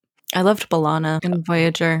 I loved B'Elanna in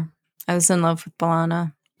Voyager. I was in love with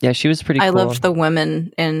B'Elanna. Yeah, she was pretty cool. I loved the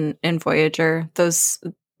women in Voyager. Those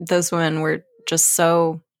women were just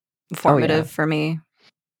so formative for me.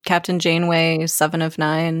 Captain Janeway, 7 of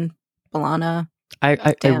 9, B'Elanna.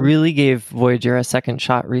 I really gave Voyager a second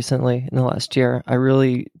shot recently in the last year. I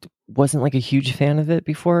really wasn't like a huge fan of it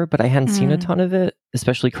before, but I hadn't seen a ton of it,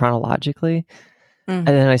 especially chronologically. And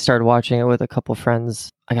then I started watching it with a couple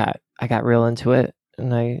friends. I got real into it,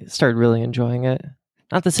 and I started really enjoying it.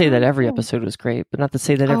 Not to say that every episode was great, but not to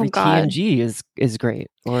say that every TNG is great,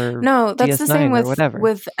 or no, that's DS9 the same with whatever.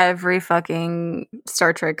 With every fucking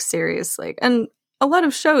Star Trek series, like, and a lot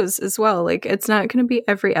of shows as well. Like, it's not going to be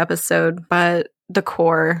every episode, but the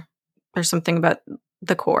core, there's something about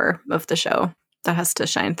the core of the show that has to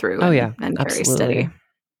shine through. And carry steady.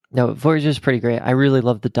 No, Voyager's pretty great. I really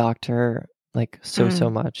love the Doctor, like, so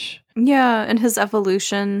much. Yeah, and his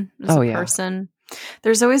evolution as a person.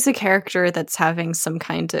 There's always a character that's having some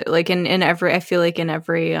kind of, like, in every, I feel like in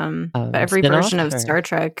every version of Star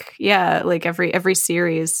Trek, like every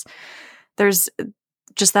series, there's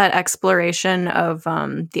just that exploration of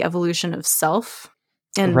the evolution of self.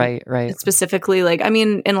 And right. Specifically, like, I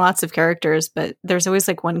mean, in lots of characters, but there's always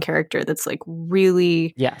like one character that's like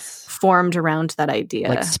really formed around that idea.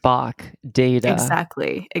 Like Spock, Data.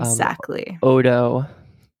 Exactly. Odo.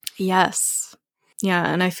 Yes. Yeah.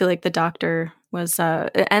 And I feel like the Doctor was,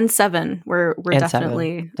 and Seven were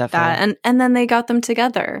definitely that. And then they got them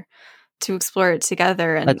together to explore it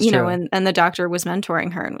together. And, That's you know, true. and the Doctor was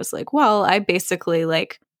mentoring her and was like, well, I basically,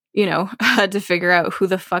 like, you know, had to figure out who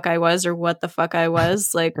the fuck I was or what the fuck I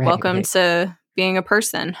was. Like, welcome to being a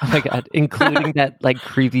person. Oh my God. Including that like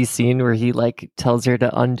creepy scene where he like tells her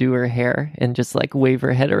to undo her hair and just like wave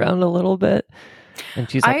her head around a little bit. And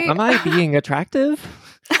she's like, am I being attractive?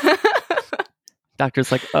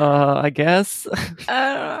 Doctor's like, I guess.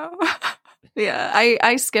 I don't know. Yeah,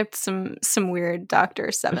 I skipped some weird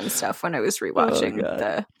Doctor 7 stuff when I was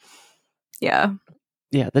rewatching Yeah,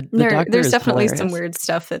 there's definitely hilarious. some weird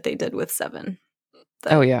stuff that they did with 7.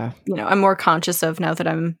 That, you know, I'm more conscious of now that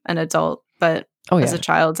I'm an adult, but as a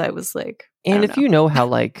child I was like, and if you know how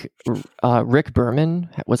like Rick Berman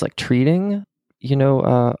was like treating, you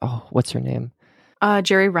know, what's her name?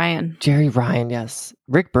 Jerry Ryan. Jerry Ryan, yes.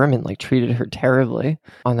 Rick Berman like treated her terribly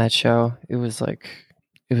on that show. It was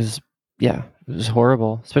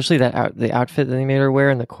horrible, especially the outfit that they made her wear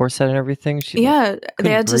and the corset and everything. She they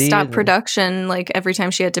had to stop production like every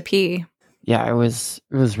time she had to pee. Yeah, it was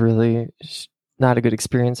really not a good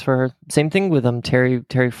experience for her. Same thing with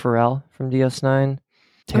Terry Farrell from DS9.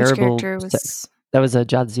 Terrible. Which character was that was a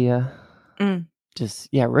Jadzia. Just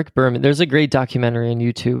Rick Berman. There's a great documentary on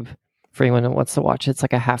YouTube for anyone that wants to watch it. It's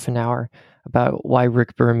like a half an hour about why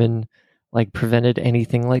Rick Berman like prevented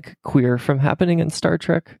anything like queer from happening in Star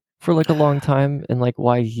Trek for like a long time, and like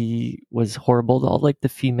why he was horrible to all like the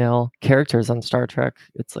female characters on Star Trek.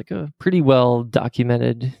 It's like a pretty well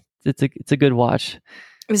documented. It's a good watch.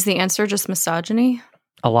 Was the answer just misogyny?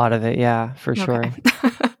 A lot of it, yeah, for sure.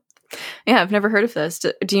 Yeah, I've never heard of this.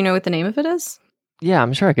 Do you know what the name of it is? Yeah,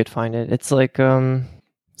 I'm sure I could find it. It's like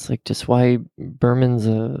just why Berman's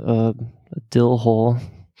a dill hole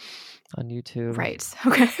on YouTube. Right.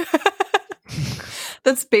 Okay.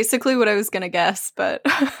 That's basically what I was going to guess, but...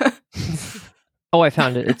 Oh, I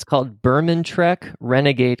found it. It's called Berman Trek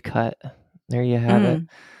Renegade Cut. There you have it.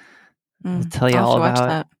 I'll tell you all about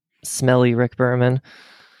that. Smelly Rick Berman.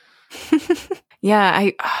 Yeah,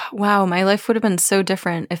 wow, my life would have been so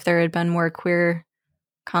different if there had been more queer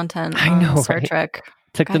content on Star Trek.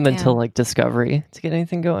 Took them until like Discovery to get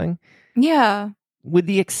anything going. Yeah. With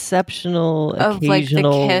the exceptional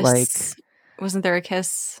occasional like the kiss. Wasn't there a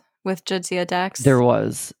kiss with Jadzia Dax? There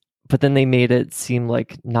was. But then they made it seem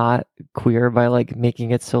like not queer by like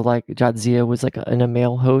making it so like Jadzia was like in a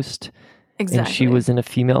male host. Exactly. And she was in a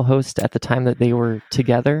female host at the time that they were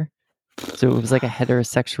together. So it was like a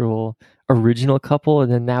heterosexual original couple,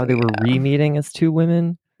 and then now they were re-meeting as two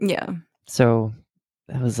women. Yeah. So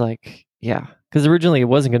that was like, because originally it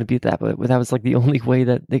wasn't going to be that, but that was like the only way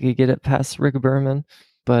that they could get it past Rick Berman.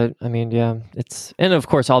 But I mean, and of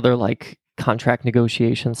course all their like contract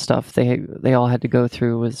negotiation stuff they all had to go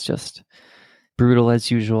through was just brutal as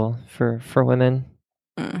usual for women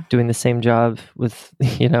doing the same job with,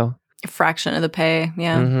 a fraction of the pay.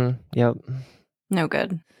 Yeah. Mm-hmm. Yep. No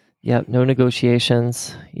good. Yep. No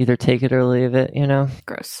negotiations. Either take it or leave it,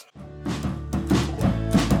 Gross.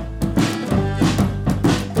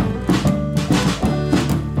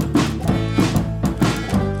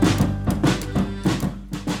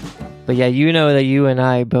 But yeah, you know that you and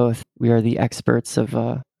I both, we are the experts of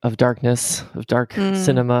darkness, of dark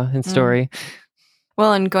cinema and story.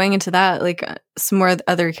 Well, and going into that, like some more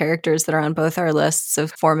other characters that are on both our lists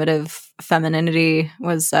of formative femininity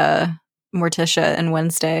was Morticia and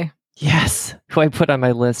Wednesday. Yes, who I put on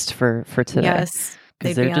my list for today. Yes,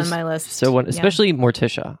 they'd be on my list. So especially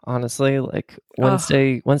Morticia, honestly, like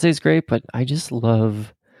Wednesday's great, but I just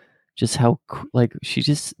love just how like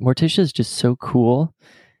Morticia is just so cool.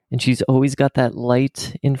 and she's always got that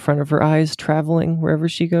light in front of her eyes traveling wherever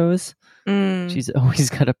she goes. She's always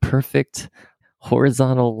got a perfect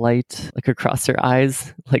horizontal light like across her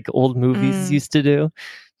eyes, like old movies used to do.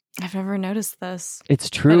 I've never noticed this. It's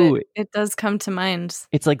true. It does come to mind.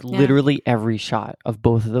 It's like literally every shot of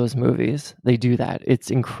both of those movies. They do that.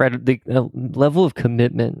 It's incredible. The level of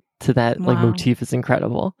commitment to that like motif is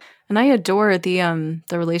incredible. And I adore the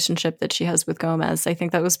relationship that she has with Gomez. I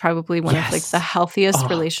think that was probably one of like the healthiest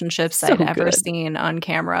relationships I'd ever seen on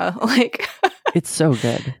camera. Like it's so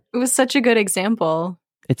good. It was such a good example.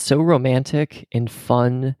 It's so romantic and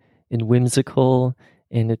fun and whimsical,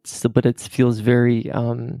 and but it feels very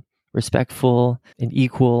respectful and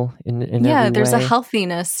equal in every there's way. A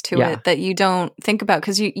healthiness to it that you don't think about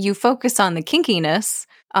because you focus on the kinkiness.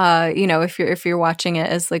 If you're watching it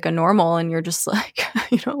as like a normal and you're just like,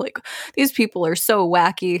 like these people are so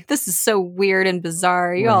wacky. This is so weird and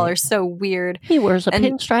bizarre. Y'all are so weird. He wears a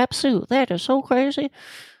pinstripe suit. That is so crazy.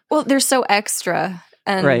 Well, they're so extra.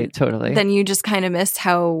 And right, totally. Then you just kind of miss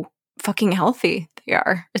how fucking healthy they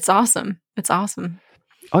are. It's awesome. It's awesome.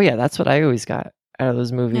 Oh yeah, that's what I always got out of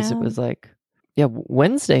those movies. It was like,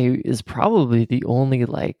 Wednesday is probably the only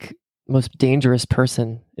like most dangerous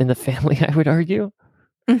person in the family, I would argue.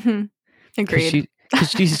 Mm-hmm. Agreed. Because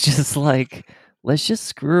she's just like, let's just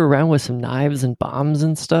screw around with some knives and bombs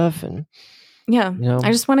and stuff, and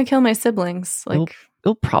I just want to kill my siblings. Like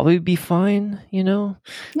it'll probably be fine, Yeah.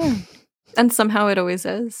 And somehow it always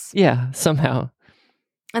is. Yeah, somehow.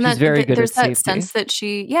 And she's very good there's at that safety. sense that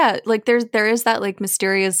she, like there is that like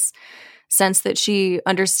mysterious sense that she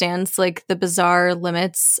understands like the bizarre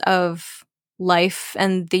limits of life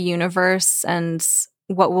and the universe and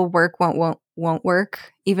what will work, won't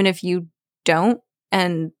work, even if you don't.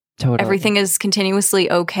 And everything is continuously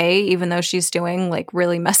okay, even though she's doing like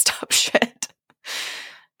really messed up shit.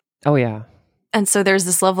 Oh yeah. And so there's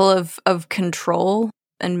this level of control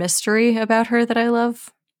and mystery about her that I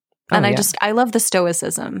love. And I love the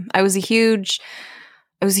stoicism. I was a huge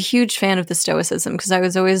fan of the stoicism because I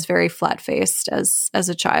was always very flat-faced as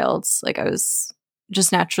a child. Like I was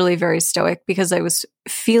just naturally very stoic because I was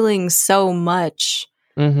feeling so much.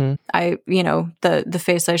 Mm-hmm. The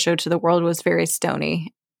face I showed to the world was very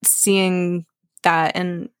stony. Seeing that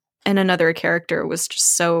in another character was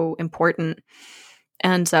just so important.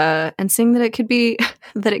 And seeing that it could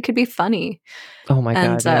be funny. Oh my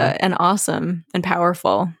God. And awesome and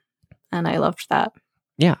powerful. And I loved that.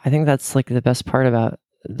 Yeah, I think that's like the best part about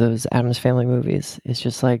those Addams Family movies. It's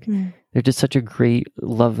just like they're just such a great,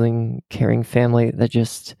 loving, caring family that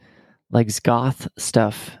just likes goth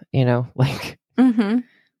stuff, like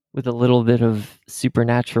with a little bit of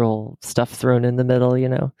supernatural stuff thrown in the middle,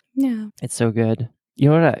 Yeah. It's so good. You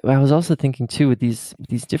know what? I was also thinking too with these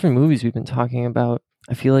different movies we've been talking about.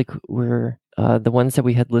 I feel like we're the ones that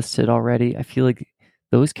we had listed already. I feel like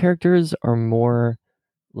those characters are more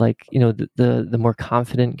like the more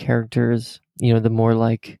confident characters. The more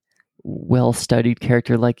like well-studied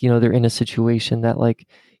character. Like they're in a situation that like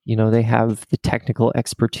they have the technical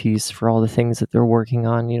expertise for all the things that they're working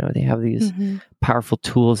on. They have these powerful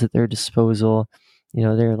tools at their disposal.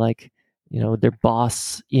 They're like their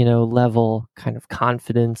boss level kind of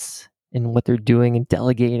confidence in what they're doing and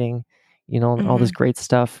delegating, and all this great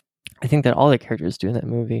stuff. I think that all the characters do in that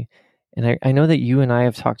movie. And I know that you and I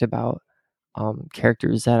have talked about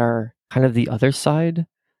characters that are kind of the other side,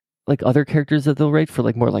 like other characters that they'll write for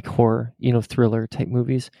like more like horror, thriller type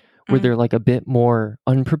movies where they're like a bit more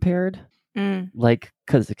unprepared. Like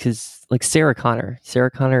because like Sarah Connor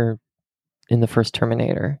in the first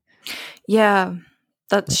Terminator. Yeah.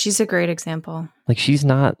 She's a great example. Like she's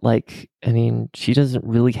not like, she doesn't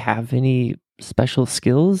really have any special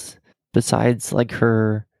skills besides like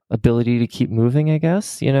her ability to keep moving, I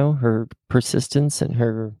guess, her persistence and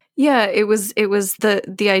her. Yeah, it was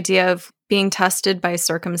the idea of being tested by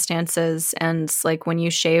circumstances, and like when you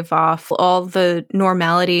shave off all the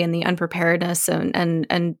normality and the unpreparedness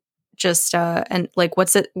and just and like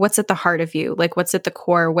what's at the heart of you, like what's at the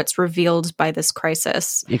core, what's revealed by this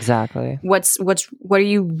crisis, exactly, what are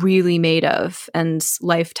you really made of, and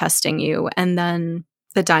life testing you, and then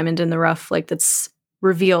the diamond in the rough, like that's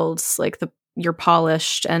revealed, like you're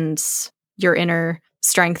polished and your inner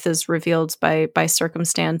strength is revealed by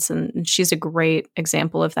circumstance. And she's a great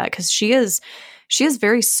example of that because she is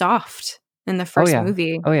very soft in the first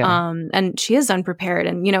movie. Oh, yeah. And she is unprepared,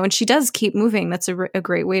 and and she does keep moving. That's a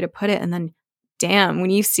great way to put it. And then damn, when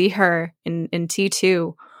you see her in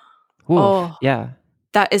T2, yeah,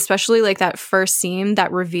 that especially like that first scene,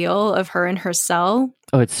 that reveal of her in her cell.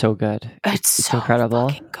 Oh, it's so good. It's so incredible.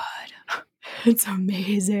 fucking good. It's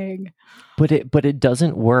amazing. But it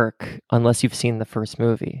doesn't work unless you've seen the first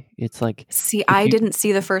movie. It's like, see, I didn't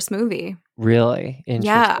see the first movie. Really interesting.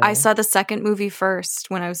 Yeah, I saw the second movie first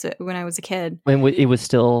when I was a kid. When it was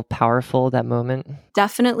still powerful that moment.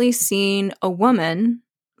 Definitely seeing a woman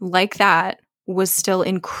like that was still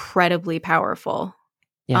incredibly powerful.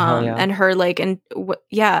 Yeah, and her I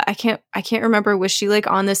can't remember, was she like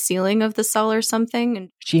on the ceiling of the cell or something, and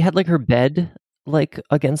she had like her bed like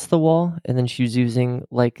against the wall, and then she was using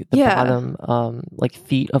like the bottom like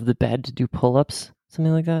feet of the bed to do pull-ups,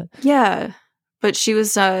 something like that. Yeah, but she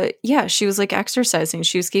was she was like exercising,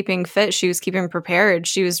 she was keeping fit, she was keeping prepared,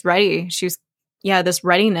 she was ready, she was this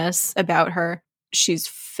readiness about her. She's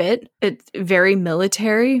fit, it's very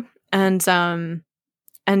military, and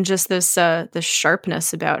just this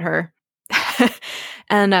sharpness about her.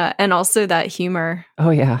 and also that humor. Oh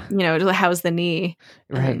yeah. How's the knee?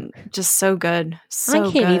 Right. Just so good. So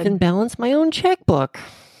I can't even balance my own checkbook.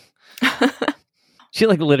 She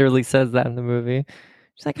like literally says that in the movie.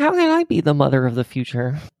 She's like, how can I be the mother of the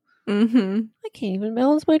future? Mm-hmm. I can't even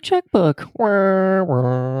balance my checkbook.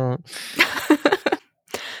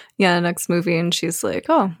 Yeah, next movie, and she's like,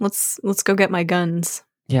 oh, let's go get my guns.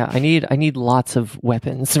 Yeah, I need lots of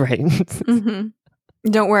weapons, right? Mm-hmm.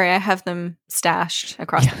 Don't worry, I have them stashed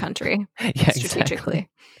across the country strategically. Exactly.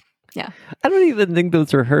 Yeah. I don't even think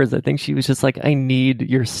those were hers. I think she was just like, I need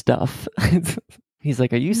your stuff. He's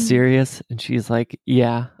like, are you serious? And she's like,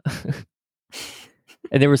 yeah.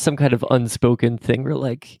 And there was some kind of unspoken thing where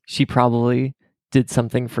like she probably did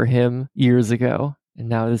something for him years ago, and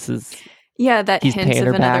now this is that he's hint paying of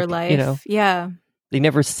her another back, life. Yeah. They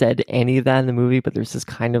never said any of that in the movie, but there's this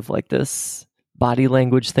kind of like this body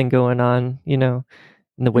language thing going on, and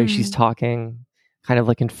the way she's talking kind of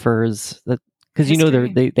like infers that, because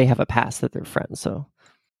they have a past, that they're friends. So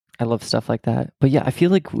I love stuff like that. But yeah, I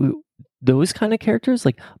feel like those kind of characters,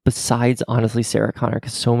 like besides honestly Sarah Connor,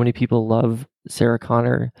 because so many people love Sarah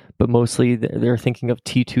Connor, but mostly they're thinking of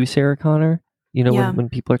T2 Sarah Connor, when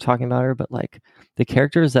people are talking about her. But like the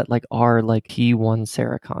characters that like are like T1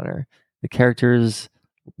 Sarah Connor, the characters,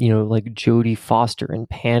 like Jodie Foster in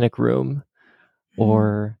Panic Room,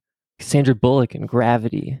 or Sandra Bullock in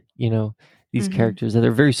Gravity, these characters that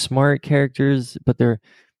are very smart characters, but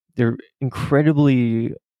they're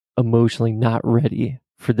incredibly emotionally not ready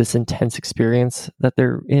for this intense experience that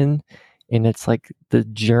they're in. And it's like the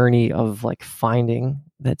journey of like finding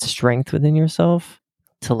that strength within yourself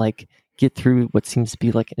to like get through what seems to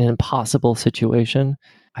be like an impossible situation.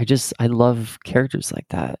 I love characters like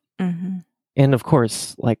that. Mm-hmm. And of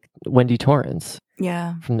course, like Wendy Torrance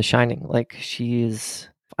from The Shining, like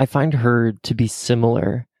I find her to be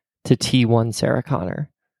similar to T1 Sarah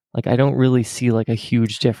Connor. Like I don't really see like a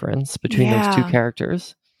huge difference between those two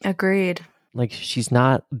characters. Agreed. Like she's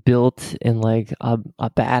not built in like a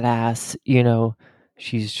badass,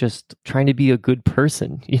 she's just trying to be a good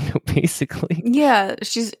person, basically. Yeah,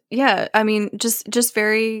 I mean, just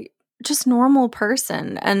very normal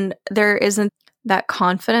person, and there isn't that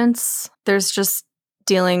confidence. There's just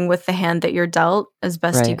dealing with the hand that you're dealt as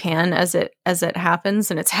best you can as it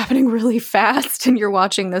happens, and it's happening really fast, and you're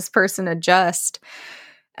watching this person adjust.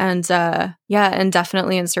 And and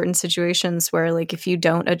definitely in certain situations where like if you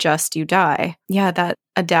don't adjust, you die. Yeah, that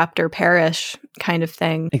adapt or perish kind of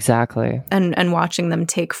thing. Exactly. And watching them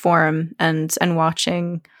take form and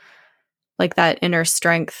watching like that inner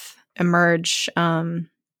strength emerge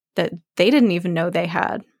that they didn't even know they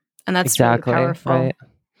had. And that's really powerful. Right.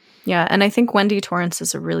 Yeah, and I think Wendy Torrance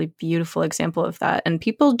is a really beautiful example of that. And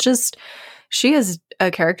people she is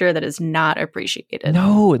a character that is not appreciated.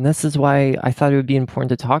 No, and this is why I thought it would be important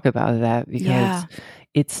to talk about that, because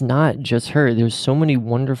it's not just her. There's so many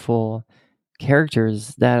wonderful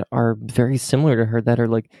characters that are very similar to her, that are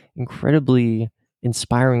like incredibly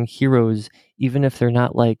inspiring heroes, even if they're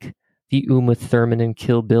not like the Uma Thurman and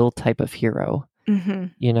Kill Bill type of hero,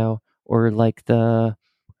 or like the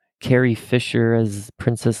Carrie Fisher as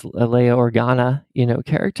Princess Leia Organa,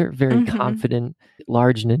 character, very confident,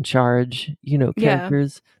 large and in charge,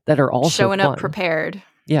 characters that are also showing fun. Up prepared.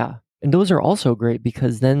 Yeah. And those are also great,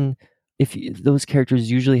 because then those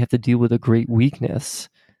characters usually have to deal with a great weakness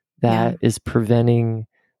that is that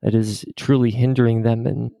is truly hindering them.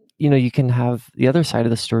 And, you can have the other side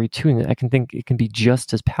of the story too. And I can think it can be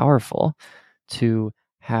just as powerful to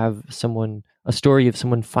have a story of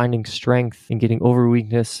someone finding strength and getting over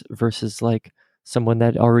weakness versus like someone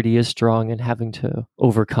that already is strong and having to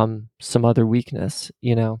overcome some other weakness,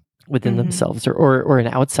 within themselves, or an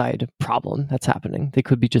outside problem that's happening. They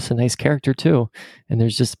could be just a nice character too, and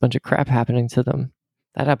there's just a bunch of crap happening to them.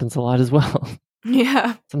 That happens a lot as well.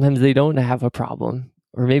 Yeah. Sometimes they don't have a problem,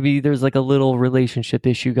 or maybe there's like a little relationship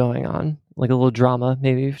issue going on, like a little drama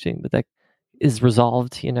maybe, but that is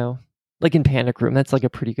resolved, like in Panic Room. That's like a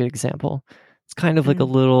pretty good example. It's kind of like a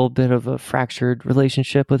little bit of a fractured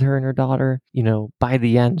relationship with her and her daughter. By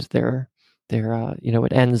the end,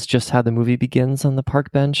 it ends just how the movie begins on the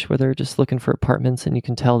park bench, where they're just looking for apartments, and you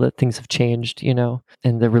can tell that things have changed,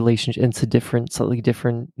 and the relationship, it's a slightly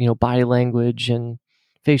different, body language and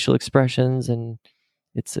facial expressions, and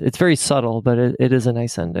it's very subtle, but it is a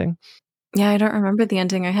nice ending. Yeah, I don't remember the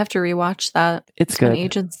ending. I have to rewatch that. It's good. Been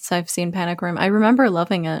ages since I've seen Panic Room. I remember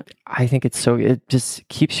loving it. I think it just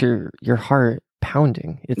keeps your heart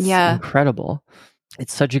pounding. It's incredible.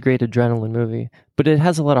 It's such a great adrenaline movie, but it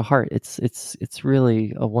has a lot of heart. It's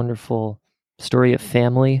really a wonderful story of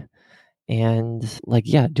family, and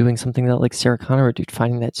doing something that like Sarah Connor would do,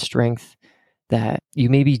 finding that strength that you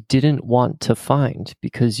maybe didn't want to find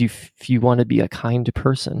because you want to be a kind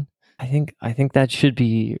person. I think that should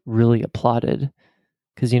be really applauded,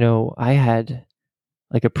 because I had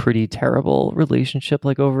like a pretty terrible relationship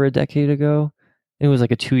like over a decade ago. It was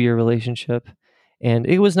like a 2-year relationship, and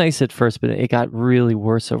it was nice at first, but it got really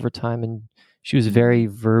worse over time. And she was very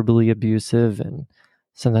verbally abusive, and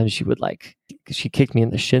sometimes she kicked me in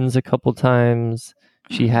the shins a couple times.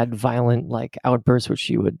 She had violent like outbursts where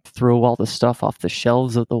she would throw all the stuff off the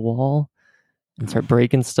shelves of the wall and start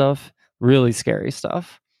breaking stuff. Really scary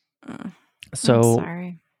stuff. So I'm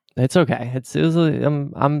sorry. It's okay.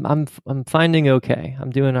 I'm finding okay.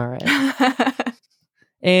 I'm doing all right.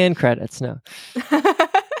 And credits. No,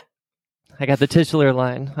 I got the titular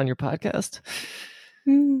line on your podcast.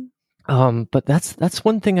 But that's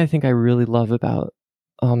one thing I think I really love about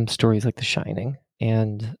stories like The Shining,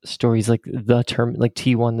 and stories like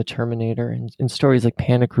T1, The Terminator, and stories like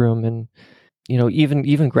Panic Room, and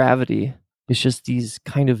even Gravity. It's just these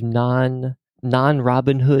kind of non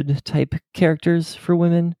Robin Hood type characters for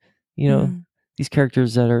women. These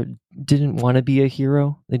characters that didn't want to be a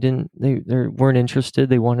hero. They weren't interested.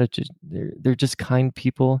 They wanted to. They're just kind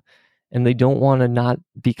people, and they don't want to not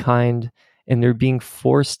be kind, and they're being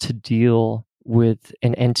forced to deal with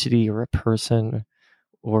an entity or a person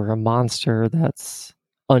or a monster that's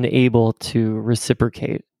unable to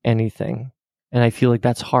reciprocate anything. And I feel like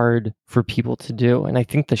that's hard for people to do. And I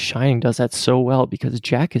think The Shining does that so well, because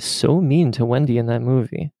Jack is so mean to Wendy in that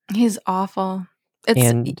movie. He's awful.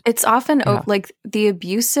 It's often like the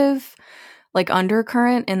abusive like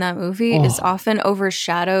undercurrent in that movie is often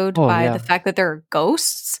overshadowed by the fact that there are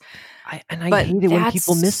ghosts. I hate it when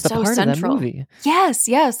people miss the part of that movie. Yes.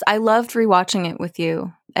 I loved rewatching it with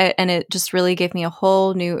you. And it just really gave me a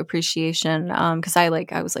whole new appreciation. Because I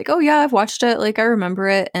was like, oh yeah, I've watched it. Like I remember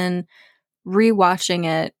it. And rewatching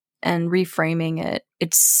it and reframing it,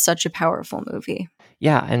 it's such a powerful movie.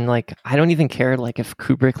 Yeah, and like I don't even care like if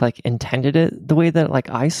Kubrick like intended it the way that like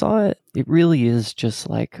I saw it. It really is just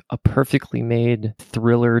like a perfectly made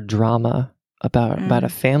thriller drama about a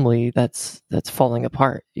family that's falling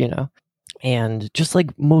apart, And just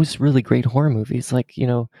like most really great horror movies, like,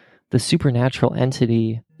 the supernatural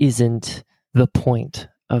entity isn't the point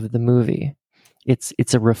of the movie.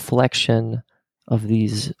 It's a reflection of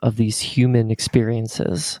these human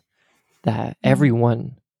experiences that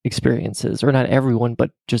everyone experiences, or not everyone,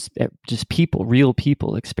 but just real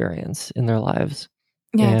people experience in their lives.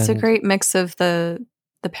 Yeah, it's a great mix of the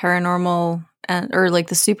paranormal or like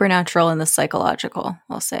the supernatural and the psychological,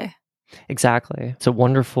 I'll say. Exactly. It's a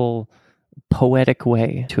wonderful poetic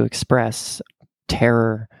way to express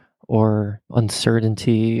terror or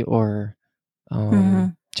uncertainty or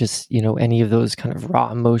just, any of those kind of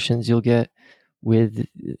raw emotions you'll get with,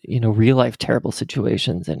 real life terrible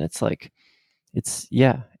situations. And it's like, those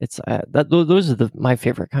are my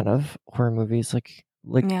favorite kind of horror movies,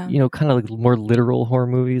 kind of like more literal horror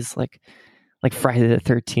movies, like Friday the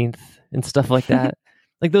 13th and stuff like that.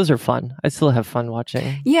 Like those are fun. I still have fun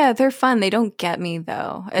watching. Yeah, they're fun. They don't get me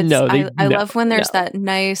though. I love when there's that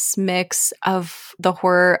nice mix of the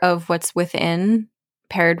horror of what's within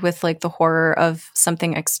paired with like the horror of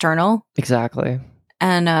something external. Exactly.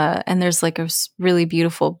 And there's like a really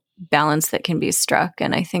beautiful balance that can be struck,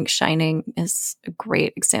 and I think Shining is a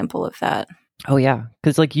great example of that. Oh yeah,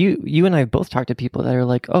 because like you and I both talked to people that are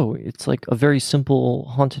like, oh, it's like a very simple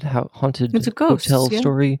haunted it's a ghost, hotel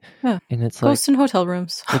story, and it's ghosts like in hotel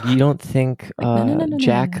rooms. Like you don't think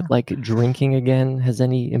Jack like drinking again has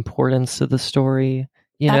any importance to the story?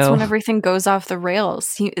 That's when everything goes off the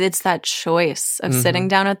rails. It's that choice of sitting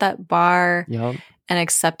down at that bar and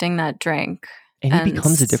accepting that drink. And he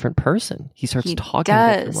becomes a different person. He starts talking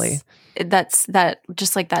differently. That's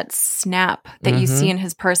just like that snap that you see in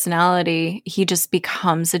his personality. He just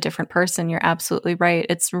becomes a different person. You're absolutely right.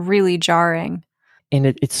 It's really jarring. and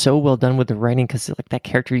it's so well done with the writing, because like that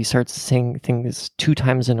character, he starts saying things 2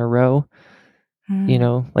 times in a row, you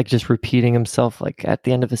know, like just repeating himself like at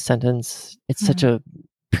the end of a sentence. It's such a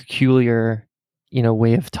peculiar, you know,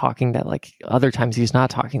 way of talking that like other times he's not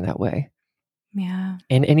talking that way. Yeah.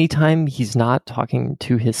 And anytime he's not talking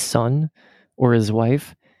to his son or his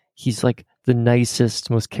wife, he's like the nicest,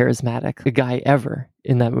 most charismatic guy ever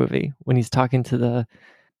in that movie. When he's talking to the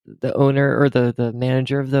owner or the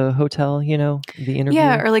manager of the hotel, you know, the interview.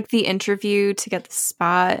 Yeah, or like the interview to get the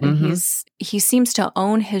spot, and he seems to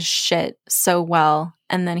own his shit so well,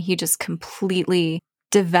 and then he just completely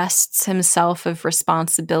divests himself of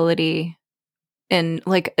responsibility in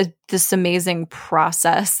like this amazing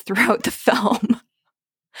process throughout the film,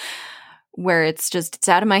 where it's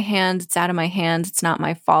out of my hands, it's not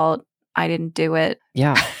my fault, I didn't do it.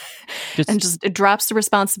 Yeah. It drops the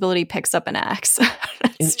responsibility, picks up an axe.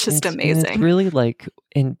 It's just amazing. And it's really like,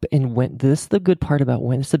 and when this, the good part about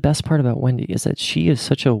Wendy, it's the best part about Wendy, is that she is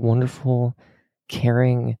such a wonderful,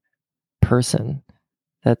 caring person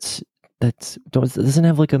that's doesn't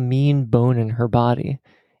have like a mean bone in her body.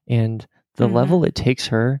 And the level it takes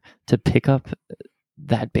her to pick up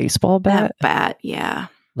that baseball bat, yeah,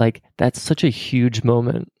 like that's such a huge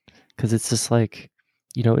moment, because it's just like,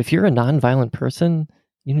 you know, if you're a nonviolent person,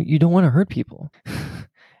 you don't want to hurt people.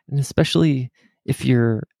 And especially if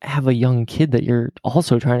you have a young kid that you're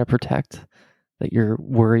also trying to protect, that you're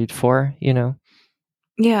worried for, you know?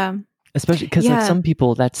 Yeah. Especially because like some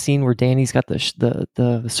people, that scene where Danny's got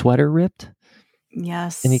the sweater ripped.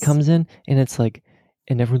 Yes. And he comes in and it's like,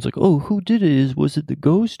 and everyone's like, oh, who did it? Was it the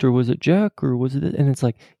ghost, or was it Jack, or was it? And it's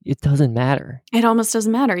like, it doesn't matter. It almost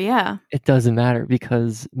doesn't matter. Yeah. It doesn't matter,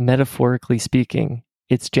 because metaphorically speaking,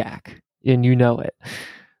 it's Jack, and you know it.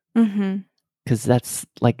 Because that's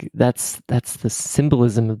the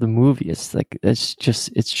symbolism of the movie. It's like, it's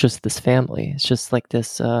just this family. It's just like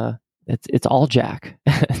this, it's all Jack.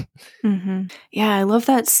 Yeah, I love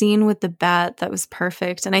that scene with the bat. That was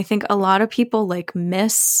perfect. And I think a lot of people like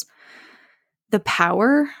miss the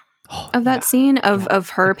power of that scene of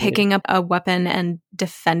her picking up a weapon and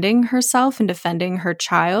defending herself and defending her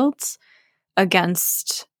child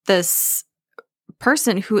against this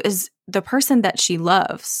person who is the person that she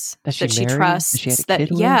loves, that she trusts,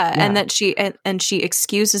 and that she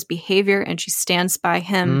excuses behavior and she stands by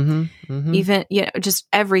him, even, you know, just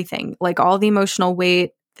everything, like all the emotional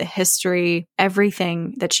weight, the history,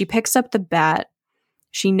 everything, that she picks up the bat.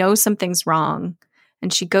 She knows something's wrong,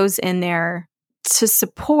 and she goes in there to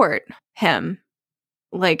support him,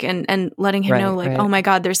 like, and letting him know, like, oh my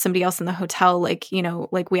God, there's somebody else in the hotel, like, you know,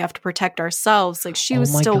 like, we have to protect ourselves. Like, she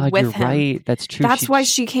was still with him. Right. That's true. That's why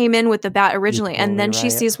she came in with the bat originally. And then she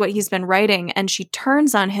sees what he's been writing, and she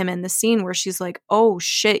turns on him in the scene where she's like, oh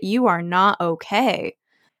shit, you are not okay.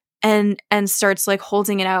 And starts like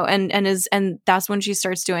holding it out, and that's when she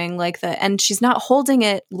starts doing like and she's not holding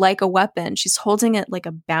it like a weapon, she's holding it like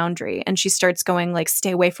a boundary, and she starts going like,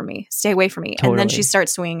 stay away from me, totally. And then she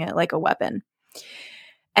starts swinging it like a weapon,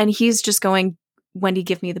 and he's just going, Wendy,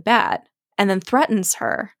 give me the bat, and then threatens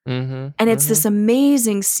her. And it's this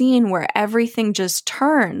amazing scene where everything just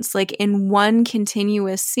turns like in one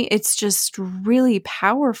continuous scene. It's just really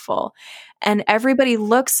powerful. And everybody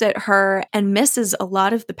looks at her and misses a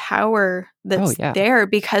lot of the power that's there,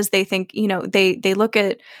 because they think, you know, they look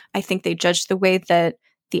at, I think they judge the way that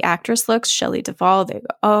the actress looks, Shelley Duvall. They go,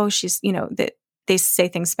 oh, she's, you know, they say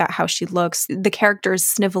things about how she looks. The character is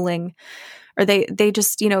sniveling, or they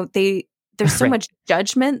just, you know, there's so much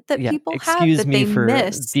judgment that people have that they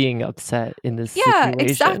miss. Being upset in this situation.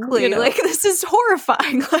 Exactly. You know? Like, this is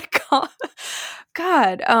horrifying. Like,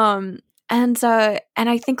 God. And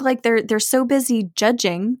I think like they're so busy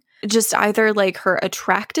judging just either like her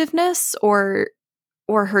attractiveness or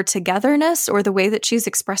her togetherness or the way that she's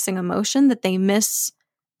expressing emotion, that they miss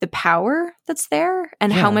the power that's there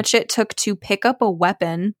and how much it took to pick up a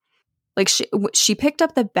weapon. Like, she picked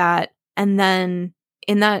up the bat, and then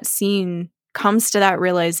in that scene comes to that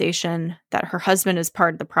realization that her husband is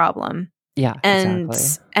part of the problem. Yeah, and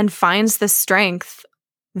finds the strength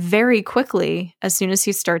very quickly, as soon as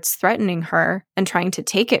he starts threatening her and trying to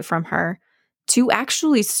take it from her, to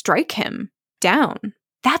actually strike him down.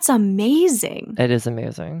 That's amazing. It is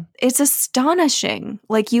amazing. It's astonishing.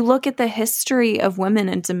 Like, you look at the history of women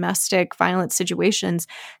in domestic violence situations,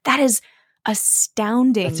 that is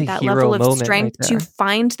astounding. That level of strength to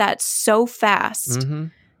find that so fast,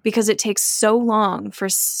 because it takes so long for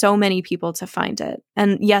so many people to find it.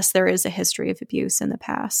 And yes, there is a history of abuse in the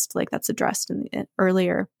past, like that's addressed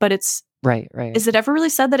earlier, but it's right. Is it ever really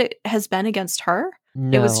said that it has been against her?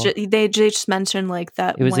 No, It was they just mentioned like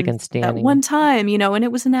that it was one against that Danny. one time, you know, and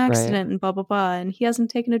it was an Right. accident and blah blah blah, and he hasn't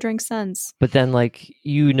taken a drink since. But then, like,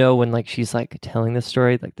 you know, when like she's like telling the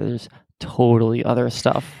story, like there's totally other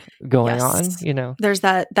stuff going on, Yes. you know. There's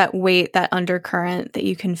that weight, that undercurrent that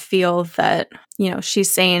you can feel that, you know,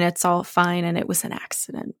 she's saying it's all fine and it was an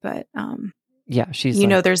accident, but Yeah, she's you like,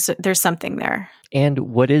 know, there's something there. and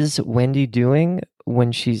what is Wendy doing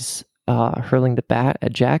when she's hurling the bat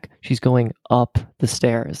at Jack? She's going up the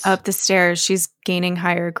stairs. Up the stairs, she's gaining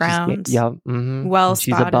higher ground. Yeah, mhm. Well And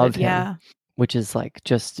she's spotted, above him, yeah. which is like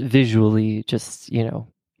just visually, just, you know,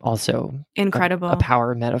 also Incredible. a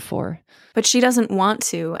power metaphor. But she doesn't want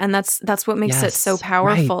to, and that's what makes it so Yes,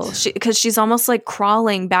 powerful. right. Because she's almost like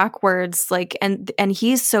crawling backwards, like, and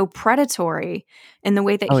he's so predatory in the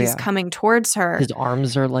way that Oh, he's yeah. coming towards her. His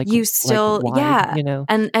arms are like You still, like wide, yeah, you know.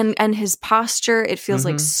 and his posture, it feels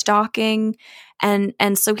like Mhm. stalking, and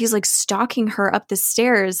so he's like stalking her up the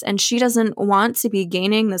stairs, and she doesn't want to be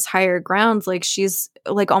gaining this higher ground, like she's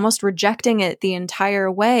like almost rejecting it the entire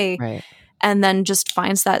way. Right. And then just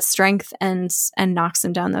finds that strength and knocks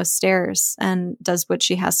him down those stairs and does what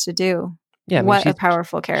she has to do. Yeah, I mean, what a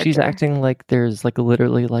powerful character. She's acting like there's like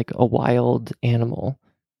literally like a wild animal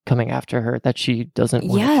coming after her that she doesn't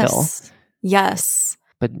want to kill. Yes.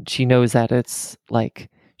 But she knows that it's like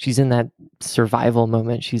she's in that survival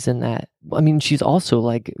moment. She's in that. I mean, she's also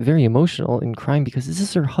like very emotional and crying because this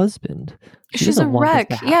is her husband. She's a wreck.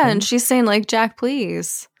 Yeah, and she's she's saying like, Jack,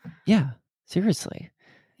 please. yeah, seriously.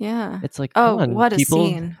 Yeah. It's like, oh, come on, what a people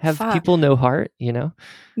scene. have Fuck. people no heart, you know?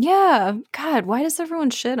 Yeah. God, why does everyone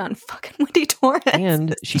shit on fucking Wendy Torres?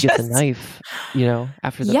 And she gets a knife, you know,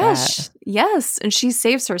 after the bat. Yes. And she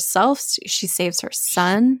saves herself. She saves her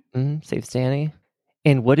son. Saves Danny.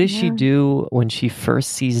 And what does she do when she first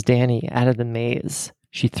sees Danny out of the maze?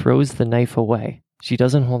 She throws the knife away. She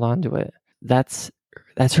doesn't hold on to it. That's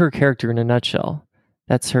her character in a nutshell.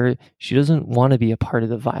 That's her. She doesn't want to be a part of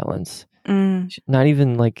the violence. Not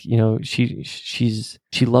even like, you know, she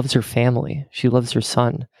loves her family. She loves her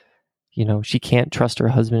son. You know, she can't trust her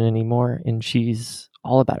husband anymore, and she's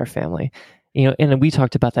all about her family. You know, and we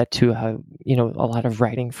talked about that too, how, you know, a lot of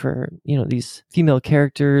writing for, you know, these female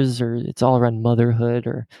characters, or it's all around motherhood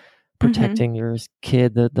or protecting your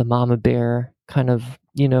kid, the mama bear kind of,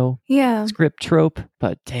 you know, script trope.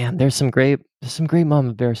 But damn, there's some great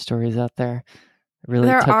mama bear stories out there. Really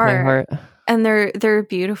touch my heart. And they're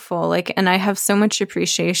beautiful. Like, and I have so much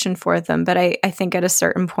appreciation for them. But I think at a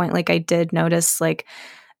certain point, like I did notice like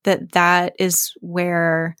that is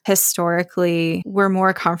where historically we're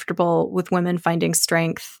more comfortable with women finding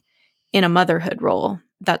strength in a motherhood role.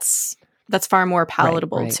 That's far more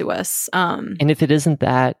palatable to us. And if it isn't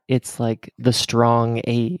that, it's like the strong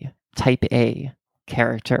type A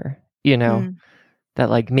character, you know, that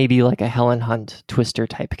like maybe like a Helen Hunt Twister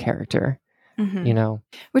type character. You know,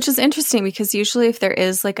 which is interesting because usually if there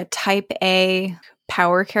is like a type A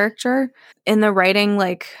power character in the writing,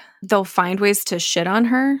 like they'll find ways to shit on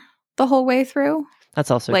her the whole way through.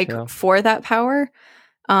 That's also like true. For that power,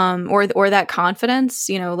 or that confidence.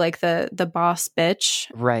 You know, like the boss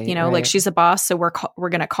bitch. Right. You know, like she's a boss, so we're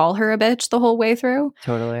gonna call her a bitch the whole way through.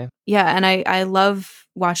 Totally. Yeah, and I love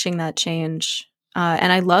watching that change.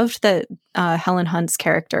 And I loved that Helen Hunt's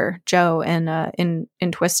character Jo in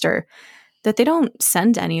Twister, that they don't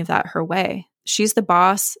send any of that her way. She's the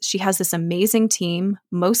boss. She has this amazing team,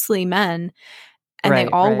 mostly men, and they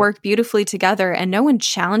all work beautifully together, and no one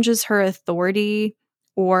challenges her authority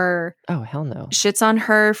or hell no, shits on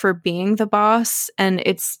her for being the boss. And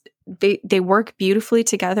they work beautifully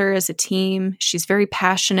together as a team. She's very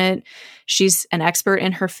passionate. She's an expert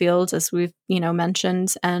in her field, as we've, you know,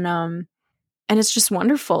 mentioned. And it's just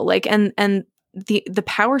wonderful. Like, and the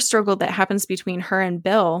power struggle that happens between her and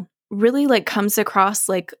Bill really like comes across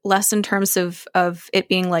like less in terms of it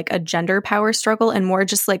being like a gender power struggle and more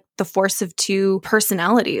just like the force of two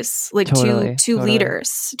personalities, like two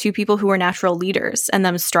leaders, two people who are natural leaders, and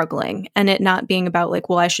them struggling, and it not being about like,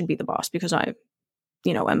 well, I should be the boss because I,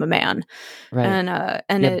 you know, I'm a man. Right.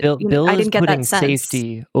 And Bill I is didn't get putting that sense.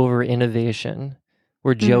 Safety over innovation,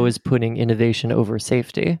 where Jo is putting innovation over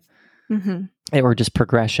safety, or just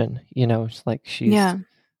progression. You know, it's like she's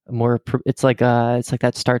more. It's like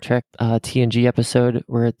that Star Trek TNG episode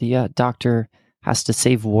where the doctor has to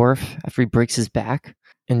save Worf after he breaks his back,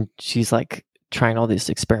 and she's like trying all this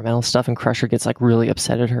experimental stuff, and Crusher gets like really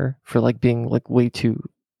upset at her for like being like way too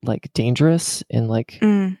like dangerous and like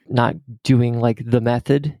not doing like the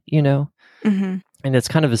method, you know. And it's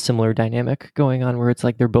kind of a similar dynamic going on where it's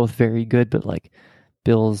like they're both very good, but like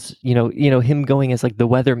Bill's, you know, him going as like the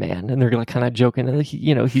weatherman, and they're like kind of joking,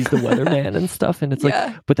 you know, he's the weatherman and stuff, and it's like,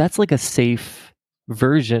 but that's like a safe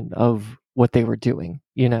version of what they were doing,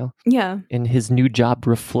 you know? Yeah. And his new job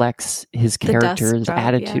reflects his The desk character's job,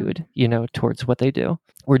 attitude, you know, towards what they do.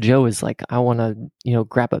 Where Joe is like, I want to, you know,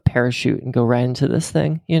 grab a parachute and go right into this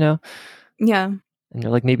thing, you know? Yeah. And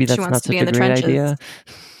they're like, maybe that's wants not to be such in a the great trenches. idea.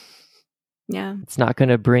 Yeah. It's not going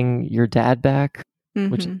to bring your dad back,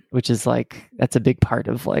 Mhm. which is like, that's a big part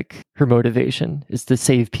of like her motivation is to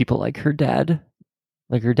save people like her dad.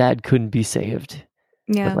 Like her dad couldn't be saved.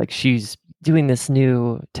 Yeah. But like she's doing this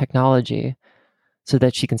new technology so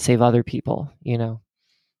that she can save other people, you know?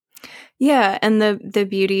 Yeah, and the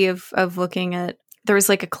beauty of looking at, there was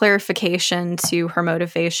like a clarification to her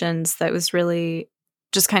motivations that was really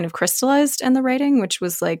just kind of crystallized in the writing, which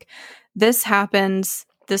was like, this happened,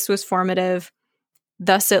 this was formative,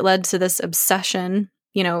 thus it led to this obsession,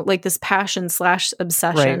 you know, like this passion /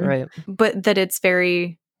 obsession, Right. but that it's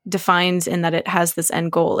very defined in that it has this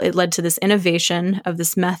end goal. It led to this innovation of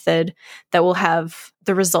this method that will have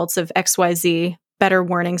the results of XYZ, better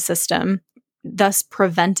warning system, thus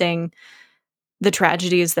preventing the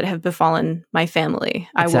tragedies that have befallen my family.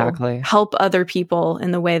 Exactly. I will help other people in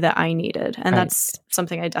the way that I needed. And that's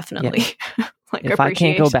something I definitely like if appreciate. I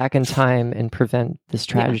can't go back in time and prevent this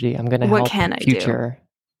tragedy, I'm going to help future,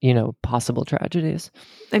 you know, possible tragedies.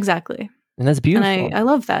 Exactly. And that's beautiful. And I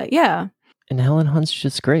love that. Yeah. And Helen Hunt's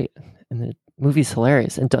just great. And the movie's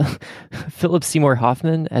hilarious. And Philip Seymour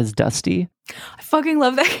Hoffman as Dusty. I fucking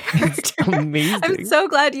love that character. It's amazing. I'm so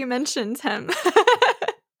glad you mentioned him.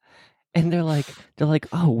 And they're like,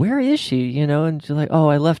 oh, where is she? You know, and she's like, oh,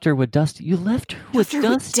 I left her with Dusty. You left her with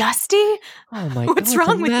Dusty? Oh my God, what's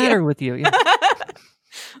wrong with you? With you? Yeah.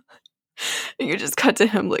 You just cut to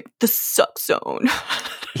him like the suck zone.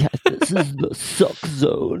 Yeah, this is the suck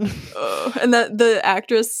zone. And that the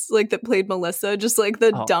actress like that played Melissa, just like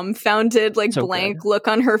the dumbfounded, like so blank look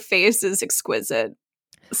on her face is exquisite.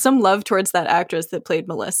 Some love towards that actress that played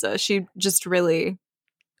Melissa. She just really.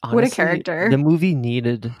 Honestly, what a character. The movie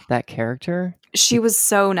needed that character. She was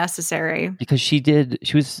so necessary. Because she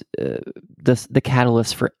was the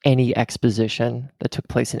catalyst for any exposition that took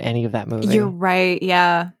place in any of that movie. You're right,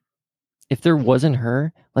 yeah. If there wasn't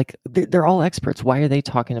her, like, they're all experts. Why are they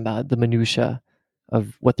talking about the minutia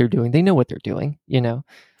of what they're doing? They know what they're doing, you know?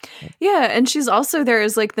 Yeah, and she's also there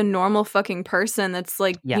as like the normal fucking person that's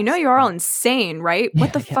like, you know, you're all insane, right?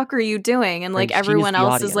 What the fuck are you doing? And like everyone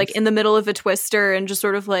else is like in the middle of a twister and just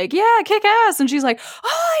sort of like, yeah, kick ass. And she's like,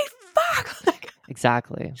 holy fuck. Like,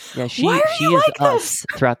 exactly. Yeah, she is like us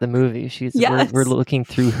throughout the movie. She's we're looking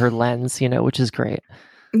through her lens, you know, which is great.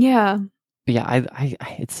 Yeah. But yeah, I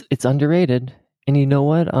it's underrated. And you know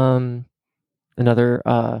what? Another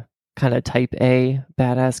kind of type A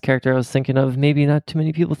badass character I was thinking of, maybe not too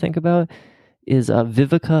many people think about, is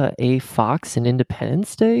Vivica A. Fox in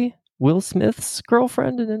Independence Day, Will Smith's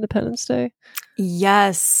girlfriend in Independence Day.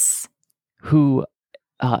 Yes. Who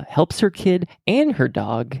helps her kid and her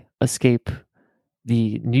dog escape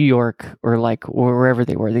the New York or wherever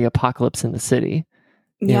they were, the apocalypse in the city.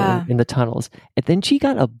 Yeah. In the tunnels. And then she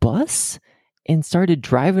got a bus and started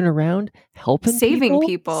driving around helping saving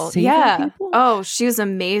people. Oh, she was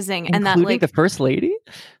amazing. Including and that like the first lady.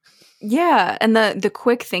 Yeah, and the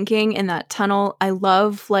quick thinking in that tunnel. I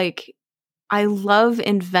love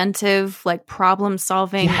inventive like problem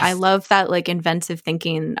solving. Yes. I love that like inventive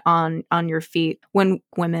thinking on your feet when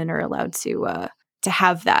women are allowed to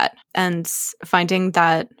have that, and finding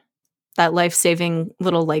that life-saving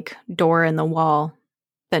little like door in the wall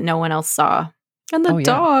that no one else saw. And the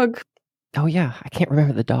dog. Oh, yeah. I can't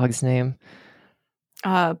remember the dog's name.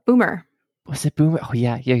 Boomer. Was it Boomer? Oh,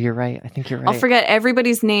 yeah. Yeah, you're right. I think you're right. I'll forget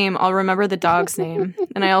everybody's name. I'll remember the dog's name.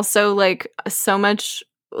 And I also like so much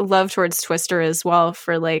love towards Twister as well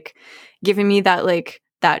for like giving me that like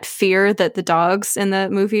that fear that the dogs in the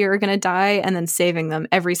movie are going to die and then saving them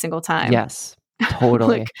every single time. Yes,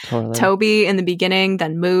 totally. Like totally. Toby in the beginning,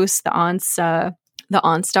 then Moose, the aunt's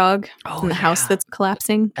dog in the house that's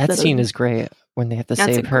collapsing. That scene is great when they have to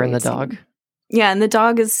save her and the dog. Scene. Yeah, and the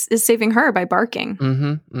dog is saving her by barking.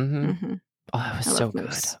 Mm-hmm. Oh, that was so good.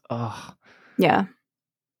 Moose. Oh, yeah.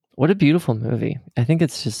 What a beautiful movie. I think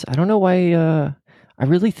it's just, I don't know why, I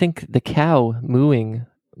really think the cow mooing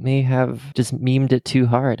may have just memed it too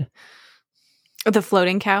hard. The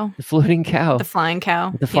floating cow? The floating cow. The flying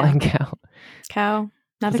cow. The flying cow. Cow,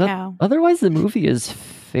 not a cow. Otherwise, the movie is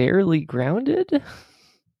fairly grounded.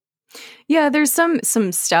 Yeah, there's some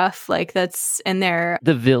stuff like that's in there.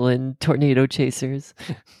 The villain, Tornado Chasers.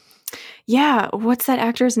 Yeah, what's that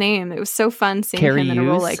actor's name? It was so fun seeing Carrie him in a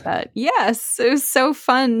role like that. Yes, it was so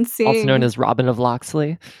fun seeing. Also known as Robin of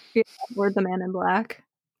Locksley. Yeah, or the Man in Black.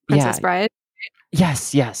 Princess Bride.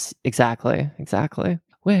 Yes, exactly.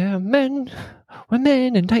 Where men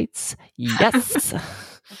Women in tights. Yes.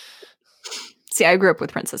 See, I grew up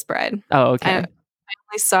with Princess Bride. Oh, okay. I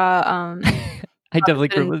only saw I definitely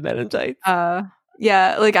grew up with Men in Tights.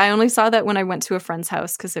 Yeah, like I only saw that when I went to a friend's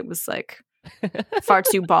house because it was like far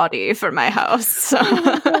too bawdy for my house. Oh,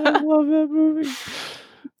 I love that movie.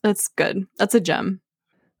 That's good. That's a gem.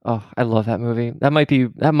 Oh, I love that movie. That might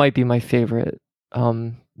be my favorite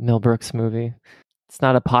Mel Brooks movie. It's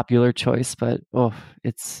not a popular choice, but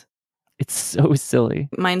it's so silly.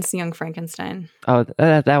 Mine's Young Frankenstein. Oh,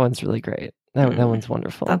 that one's really great. That one's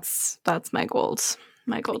wonderful. That's my gold.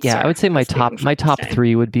 My gold. Yeah, star. I would say my That's top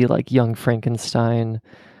 3 would be like Young Frankenstein,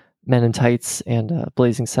 Men in Tights, and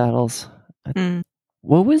Blazing Saddles.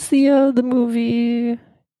 What was the movie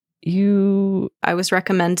I was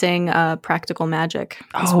recommending Practical Magic.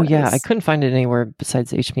 Oh yeah, I couldn't find it anywhere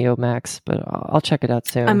besides HBO Max, but I'll check it out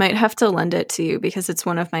soon. I might have to lend it to you because it's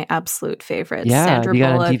one of my absolute favorites. Yeah, Sandra you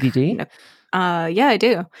got Bullock, it on DVD? Yeah, I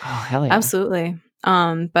do. Oh hell yeah, absolutely.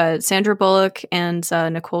 But Sandra Bullock and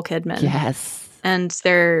Nicole Kidman. Yes, and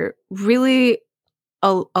they're really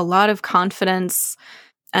a lot of confidence.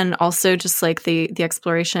 And also just like the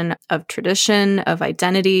exploration of tradition, of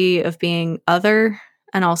identity, of being other,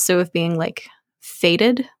 and also of being like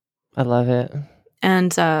fated. I love it.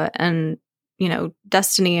 And you know,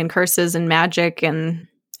 destiny and curses and magic and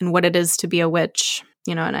what it is to be a witch.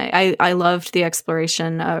 You know, and I loved the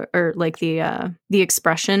exploration or like the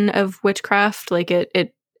expression of witchcraft. Like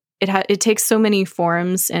it takes so many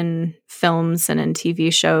forms in films and in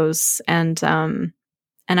TV shows, and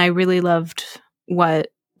I really loved what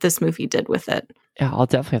this movie did with it. Yeah, I'll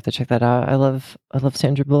definitely have to check that out. I love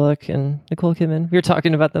Sandra Bullock and Nicole Kidman. We were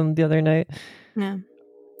talking about them the other night. Yeah.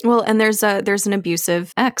 Well, and there's an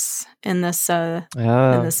abusive ex in this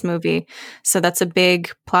movie, so that's a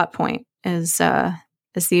big plot point. Is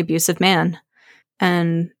the abusive man,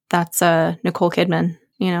 and that's Nicole Kidman.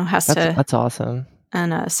 You know, that's awesome.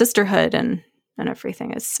 And sisterhood and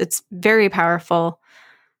everything. It's very powerful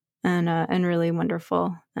and really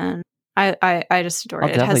wonderful. And I just adore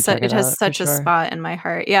it. It has such a spot in my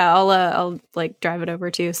heart. Yeah, I'll like drive it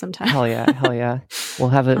over to you sometime. Hell yeah. We'll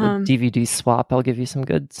have a DVD swap. I'll give you some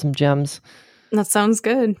gems. That sounds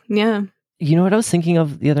good. Yeah. You know what I was thinking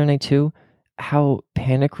of the other night too? How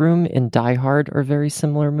Panic Room and Die Hard are very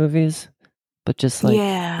similar movies, but just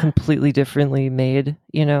like completely differently made,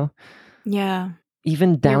 you know? Yeah.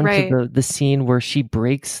 Even down to the scene where she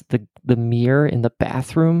breaks the mirror in the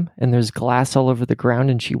bathroom and there's glass all over the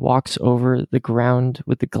ground and she walks over the ground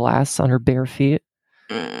with the glass on her bare feet.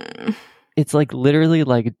 It's like literally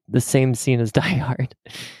like the same scene as Die Hard.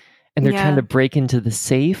 And they're trying to break into the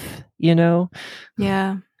safe, you know?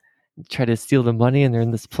 Yeah. Try to steal the money and they're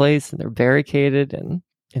in this place and they're barricaded and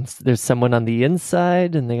there's someone on the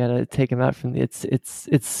inside and they gotta take him out from the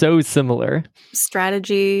it's so similar.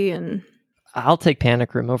 Strategy and I'll take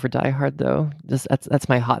Panic Room over Die Hard though. That's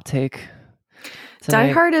my hot take.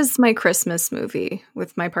 Die Hard is my Christmas movie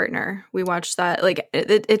with my partner. We watched that. Like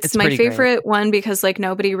it's my favorite one because like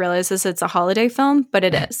nobody realizes it's a holiday film, but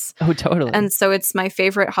it is. Oh, totally. And so it's my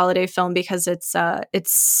favorite holiday film because it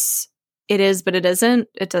is, but it isn't.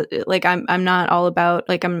 Like I'm not all about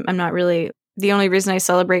like I'm not really. The only reason I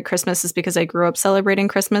celebrate Christmas is because I grew up celebrating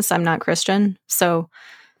Christmas. I'm not Christian, so.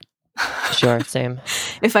 Sure, same.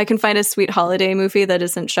 If I can find a sweet holiday movie that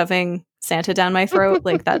isn't shoving Santa down my throat,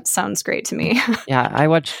 like that sounds great to me. Yeah, I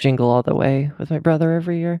watch Jingle All the Way with my brother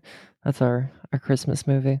every year. That's our Christmas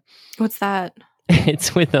movie. What's that?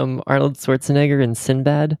 It's with Arnold Schwarzenegger and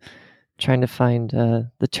Sinbad trying to find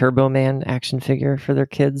the Turbo Man action figure for their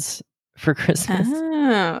kids for Christmas.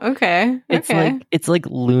 Oh, okay. It's like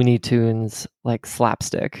Looney Tunes, like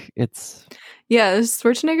slapstick. Yeah,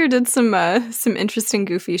 Schwarzenegger did some interesting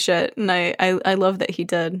goofy shit, and I love that he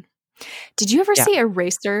did. Did you ever see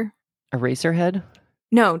Eraser? Eraserhead?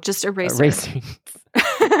 No, just Eraser.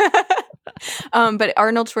 But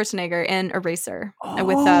Arnold Schwarzenegger in Eraser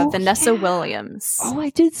with Vanessa Williams. Oh,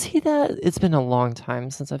 I did see that. It's been a long time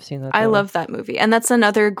since I've seen that. I love that movie, and that's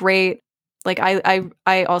another great. Like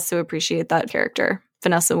I also appreciate that character,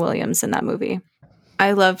 Vanessa Williams, in that movie.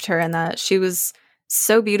 I loved her in that. She was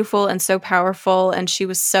so beautiful and so powerful, and she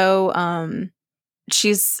was so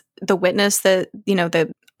she's the witness that, you know,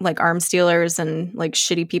 the like arms dealers and like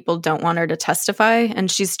shitty people don't want her to testify, and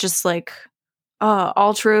she's just like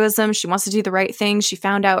altruism. She wants to do the right thing. She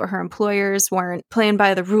found out her employers weren't playing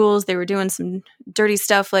by the rules. They were doing some dirty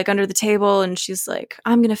stuff like under the table, and she's like,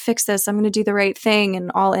 I'm gonna fix this, I'm gonna do the right thing,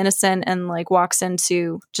 and all innocent, and like walks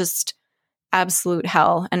into just absolute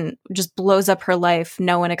hell and just blows up her life.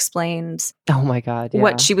 No one explains oh my god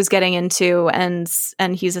what she was getting into, and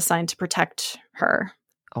he's assigned to protect her.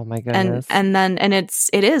 Oh my goodness. And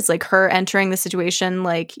it is like her entering the situation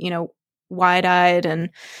like, you know, wide-eyed and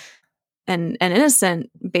innocent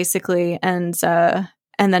basically, and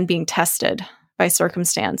then being tested by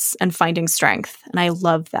circumstance and finding strength. And I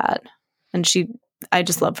love that. And I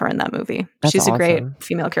just love her in that movie. That's She's awesome. a great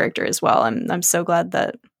female character as well. I'm so glad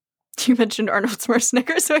that you mentioned Arnold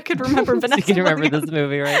Schwarzenegger so I could remember Vanessa. You can remember Williams. this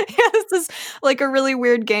movie, right? Yeah, this is like a really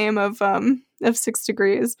weird game of 6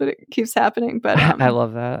 degrees, but it keeps happening. But I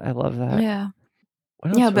love that. Yeah. What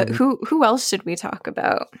else Yeah, are but we- who else should we talk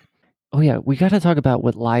about? Oh yeah, we got to talk about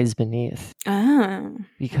What Lies Beneath,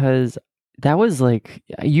 because that was like,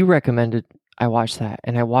 you recommended I watch that,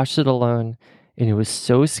 and I watched it alone, and it was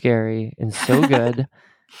so scary and so good,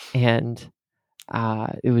 and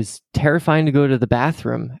it was terrifying to go to the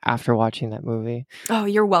bathroom after watching that movie. Oh,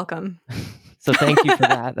 you're welcome. So thank you for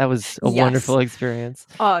that. That was a Yes. wonderful experience.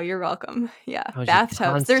 Oh, you're welcome. Yeah. I was just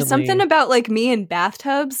Bathtubs. There's something constantly- about like me and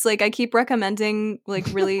bathtubs. Like I keep recommending like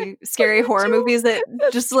really scary horror movies that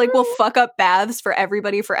just like will fuck up baths for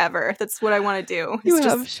everybody forever. That's what I want to do. You is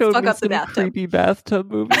have just shown fuck me up the some bathtub. creepy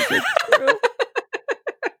bathtub movies. It's true.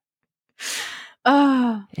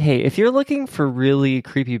 Oh, Hey, if you're looking for really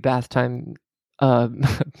creepy bath time horror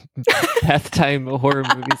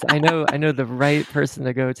movies, I know the right person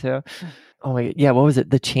to go to. Oh my, yeah, what was it?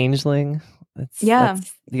 The Changeling? That's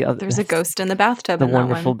the other. there's a that's ghost in the bathtub The in that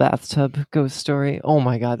wonderful one. bathtub ghost story. Oh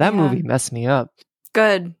my god, that Yeah. movie messed me up.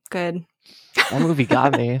 Good. That movie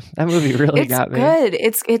got me. That movie really It's got me. good.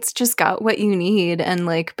 It's just got what you need and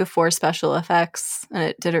like before special effects, and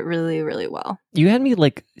it did it really, really well. You had me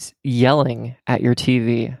like yelling at your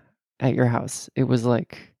TV at your house. It was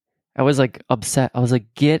like, I was like upset. I was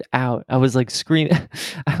like, get out. I was like screaming.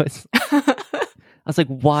 I was like,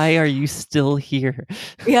 why are you still here?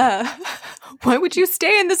 Yeah. Why would you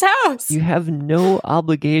stay in this house? You have no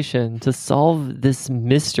obligation to solve this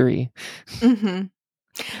mystery. Mm-hmm.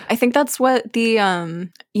 I think that's what the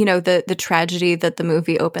the tragedy that the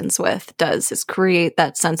movie opens with does, is create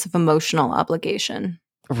that sense of emotional obligation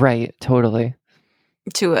Right, totally.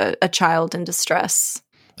 to a child in distress.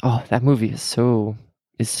 Oh, that movie is so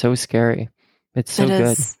scary. It's so It good.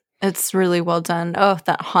 is. It's really well done. Oh,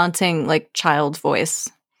 that haunting like child voice.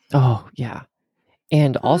 Oh, yeah.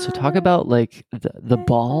 And also talk about like the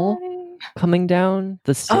ball coming down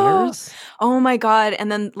the stairs. Oh my god. And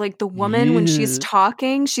then like the woman, when she's Yeah.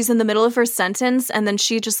 talking, she's in the middle of her sentence and then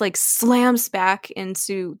she just like slams back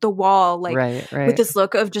into the wall like right. with this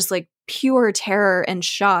look of just like pure terror and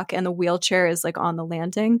shock, and the wheelchair is like on the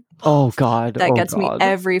landing. Oh god. That oh, gets me God.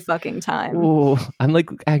 every fucking time. Ooh, I'm like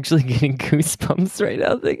actually getting goosebumps right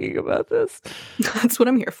now thinking about this. That's what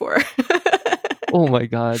I'm here for. Oh my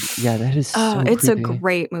god. Yeah, that is so It's creepy. a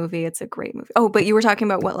great movie. It's a great movie. Oh, but you were talking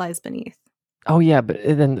about What Lies Beneath. Oh yeah, but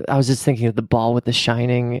then I was just thinking of the ball with the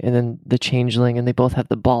Shining and then the Changeling, and they both have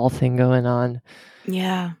the ball thing going on.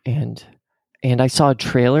 Yeah. And I saw a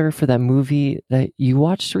trailer for that movie that you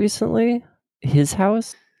watched recently, His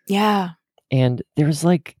House, Yeah. and there's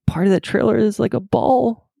like part of that trailer is like a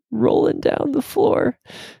ball rolling down the floor.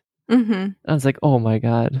 Mm-hmm. I was like, oh my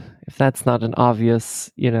god, if that's not an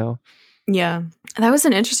obvious, Yeah. That was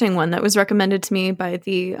an interesting one that was recommended to me by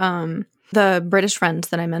the British friend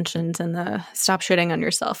that I mentioned in the Stop Shitting on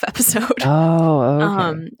Yourself episode.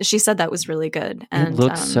 Oh, okay. She said that was really good. And It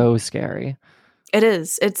looks so scary. it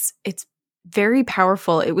is. It's very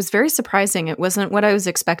powerful. It was very surprising. It wasn't what I was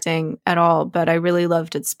expecting at all, but I really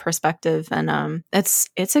loved its perspective, and it's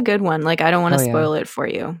a good one. Like I don't want to Oh, yeah. spoil it for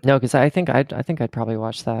you. No, because I think I'd probably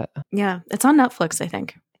watch that. Yeah, it's on Netflix, I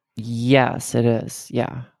think. Yes, it is.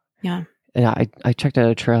 Yeah. Yeah. And I checked out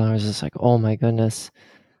a trailer and I was just like, oh my goodness.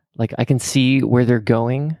 Like I can see where they're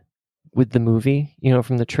going with the movie,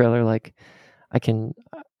 from the trailer. Like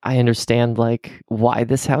I understand like why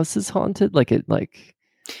this house is haunted. Like it like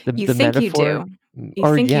the You think metaphor. you do. You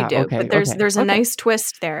Or, think yeah, you do, okay, but there's okay, a okay. nice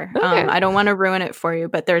twist there. Okay. I don't want to ruin it for you,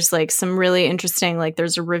 but there's like some really interesting, like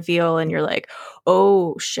there's a reveal and you're like,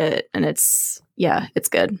 oh shit. And it's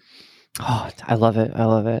good. Oh, I love it. I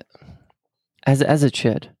love it. As a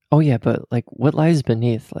kid. Oh yeah, but like What Lies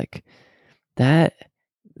Beneath, like that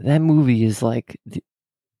movie is like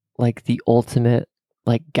the ultimate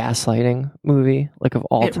like gaslighting movie, like of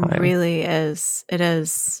all It time. really is. It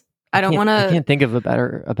is. I don't I want can't to, think of a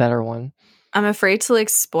better one. I'm afraid to like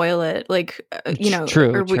spoil it. Like,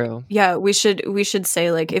 True. Yeah, we should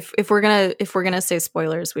say like, if we're gonna say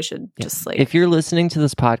spoilers, we should just like, If you're listening to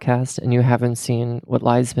this podcast and you haven't seen What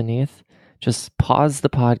Lies Beneath, just pause the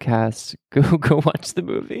podcast, go watch the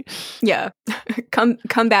movie. yeah, come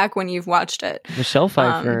back when you've watched it. Michelle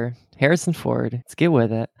Pfeiffer, Harrison Ford, let's get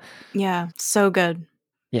with it. Yeah, so good.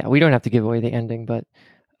 Yeah, we don't have to give away the ending, but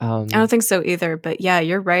I don't think so either. But yeah,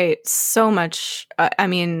 you're right. So much. I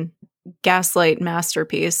mean, Gaslight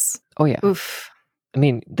masterpiece. Oh yeah. Oof. I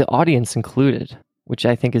mean, the audience included, which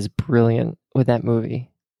I think is brilliant with that movie.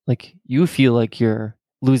 Like, you feel like you're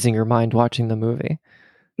losing your mind watching the movie.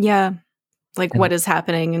 Yeah. Like, And, what is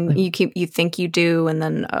happening? And like, you think you do, and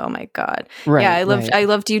then, oh my God. right, yeah, I right.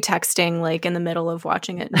 loved you texting like in the middle of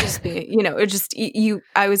watching it, and just being, it just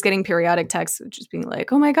I was getting periodic texts just being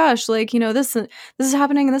like, oh my gosh, like, this is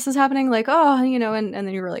happening and this is happening, like, oh, and then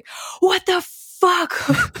you were like, what the fuck?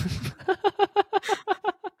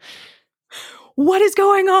 What is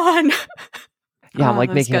going on? Yeah, I'm like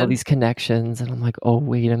that was making all good. these connections, and I'm like, oh,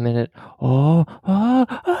 wait a minute.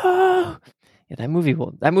 Yeah, that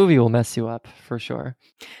movie will mess you up for sure.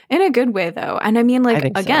 In a good way, though. And I mean, I like,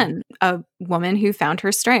 think so. again, a woman who found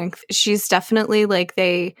her strength. She's definitely like,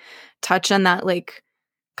 they touch on that, like,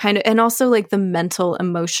 kind of, and also like the mental,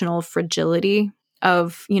 emotional fragility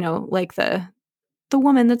of, like the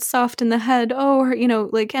woman that's soft in the head. Oh, her,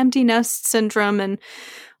 like empty nest syndrome. And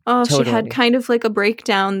oh, she had Totally. kind of like a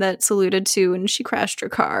breakdown that's alluded to, and she crashed her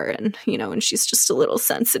car, and and she's just a little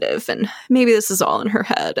sensitive, and maybe this is all in her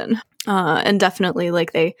head, and definitely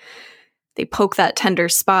like they poke that tender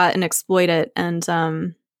spot and exploit it, and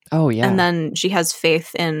Oh yeah. and then she has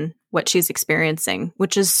faith in what she's experiencing,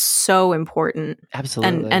 which is so important.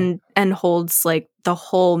 Absolutely. And holds like the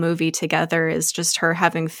whole movie together is just her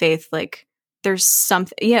having faith, like there's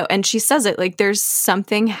something, and she says it, like, there's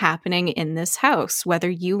something happening in this house, whether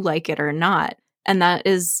you like it or not. And that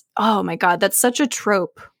is, oh my God, that's such a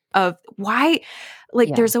trope of why, like,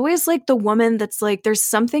 Yeah. there's always like the woman that's like, there's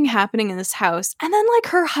something happening in this house. And then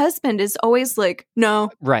like her husband is always like,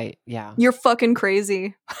 no, Right. Yeah. you're fucking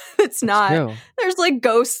crazy. It's not. True. There's like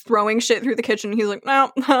ghosts throwing shit through the kitchen. He's like,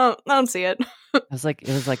 no, I don't see it. It was like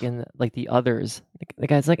in like The Others. The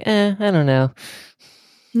guy's like, I don't know.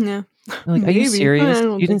 Yeah. Like, are you serious? I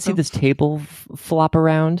don't You didn't think see this table flop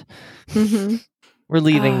around? Mm-hmm. We're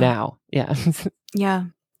leaving now. Yeah. Yeah,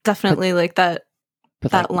 definitely like that.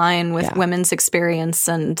 But That like, line with yeah. women's experience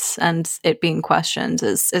and it being questioned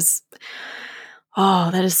is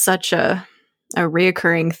that is such a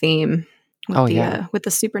reoccurring theme with with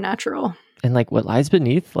the supernatural. And like What Lies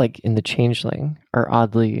Beneath, like in The Changeling, are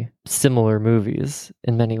oddly similar movies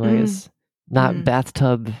in many ways. Not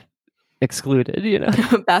bathtub excluded,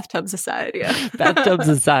 Bathtubs aside, yeah. Bathtubs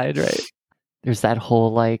aside, right? There's that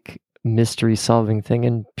whole like mystery solving thing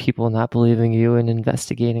and people not believing you and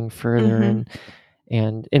investigating further,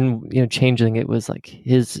 and in Changeling, it was like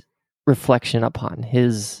his reflection upon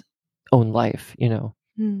his own life,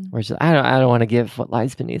 Whereas I don't want to give What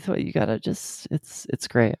Lies Beneath away. You gotta just it's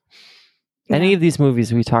great. Yeah. Any of these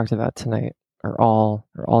movies we talked about tonight are all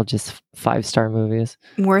just 5-star movies.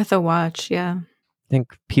 Worth a watch, yeah. I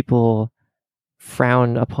think people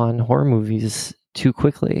frown upon horror movies too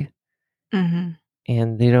quickly, and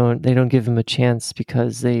they don't give them a chance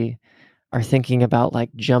because they are thinking about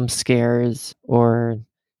like jump scares or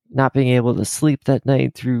not being able to sleep that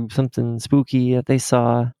night through something spooky that they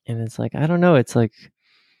saw. And it's like, I don't know. It's like,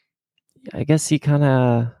 I guess you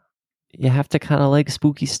have to kind of like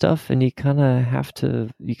spooky stuff, and you kind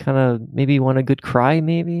of maybe want a good cry,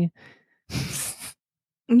 maybe.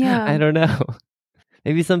 Yeah. I don't know.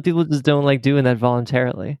 Maybe some people just don't like doing that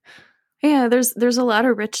voluntarily. Yeah, there's a lot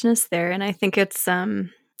of richness there, and I think it's I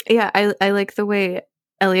like the way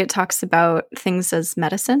Elliot talks about things as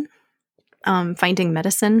medicine, finding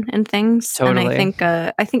medicine in things. Totally.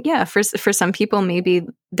 And I think for some people maybe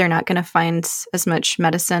they're not going to find as much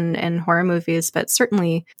medicine in horror movies, but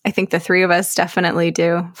certainly I think the three of us definitely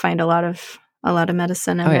do find a lot of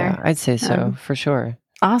medicine in there. Yeah, I'd say so, for sure.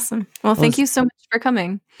 Awesome. Well, thank you so much for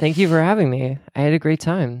coming. Thank you for having me. I had a great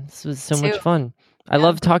time. This was so much fun. I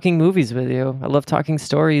love talking movies with you. I love talking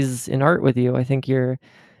stories and art with you. I think you're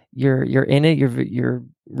in it. You're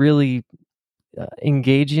really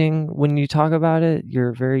engaging when you talk about it.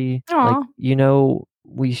 You're very like,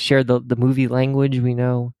 we share the movie language. We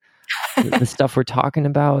know the stuff we're talking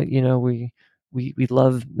about. We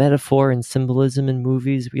love metaphor and symbolism in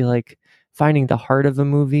movies. We like finding the heart of a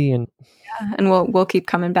movie, and we'll keep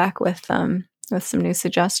coming back with some new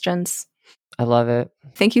suggestions. I love it.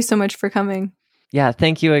 Thank you so much for coming. Yeah,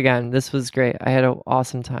 thank you again. This was great. I had an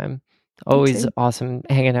awesome time. Always awesome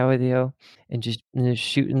hanging out with you and just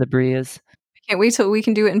shooting the breeze. I can't wait till we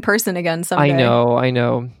can do it in person again someday. I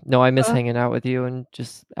know. No, I miss hanging out with you and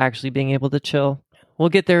just actually being able to chill. We'll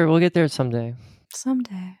get there someday.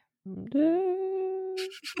 Someday.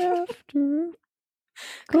 After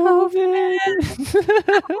COVID.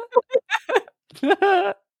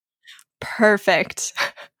 Perfect.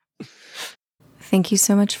 Thank you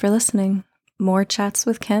so much for listening. More chats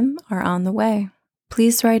with Kim are on the way.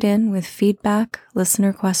 Please write in with feedback,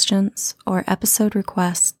 listener questions, or episode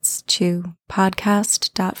requests to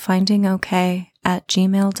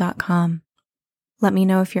podcast.findingok@gmail.com. Let me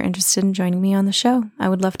know if you're interested in joining me on the show. I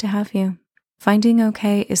would love to have you. Finding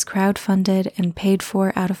OK is crowdfunded and paid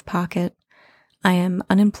for out of pocket. I am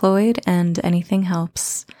unemployed and anything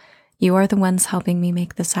helps. You are the ones helping me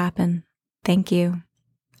make this happen. Thank you.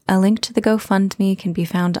 A link to the GoFundMe can be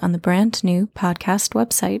found on the brand new podcast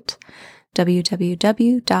website,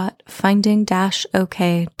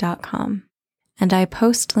 www.finding-ok.com. And I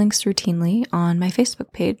post links routinely on my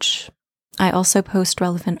Facebook page. I also post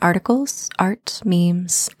relevant articles, art,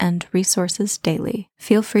 memes, and resources daily.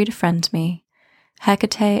 Feel free to friend me.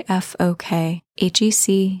 Hecate F-O-K,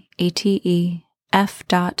 Hecate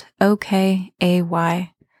F.O-K-A-Y.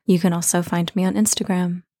 You can also find me on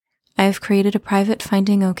Instagram. I have created a private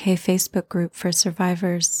Finding OK Facebook group for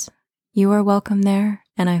survivors. You are welcome there,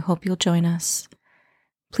 and I hope you'll join us.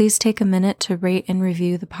 Please take a minute to rate and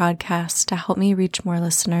review the podcast to help me reach more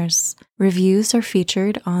listeners. Reviews are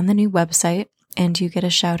featured on the new website, and you get a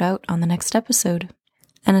shout out on the next episode.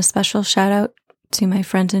 And a special shout out to my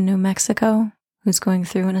friend in New Mexico who's going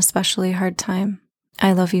through an especially hard time.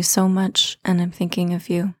 I love you so much, and I'm thinking of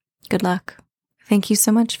you. Good luck. Thank you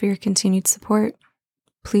so much for your continued support.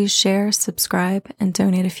 Please share, subscribe, and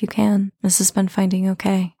donate if you can. This has been Finding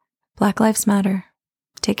OK. Black Lives Matter.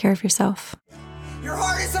 Take care of yourself. Your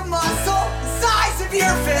heart is a muscle the size of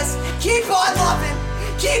your fist. Keep on loving,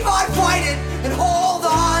 keep on fighting, and hold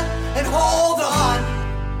on, and hold on.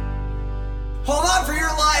 Hold on for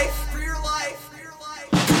your life.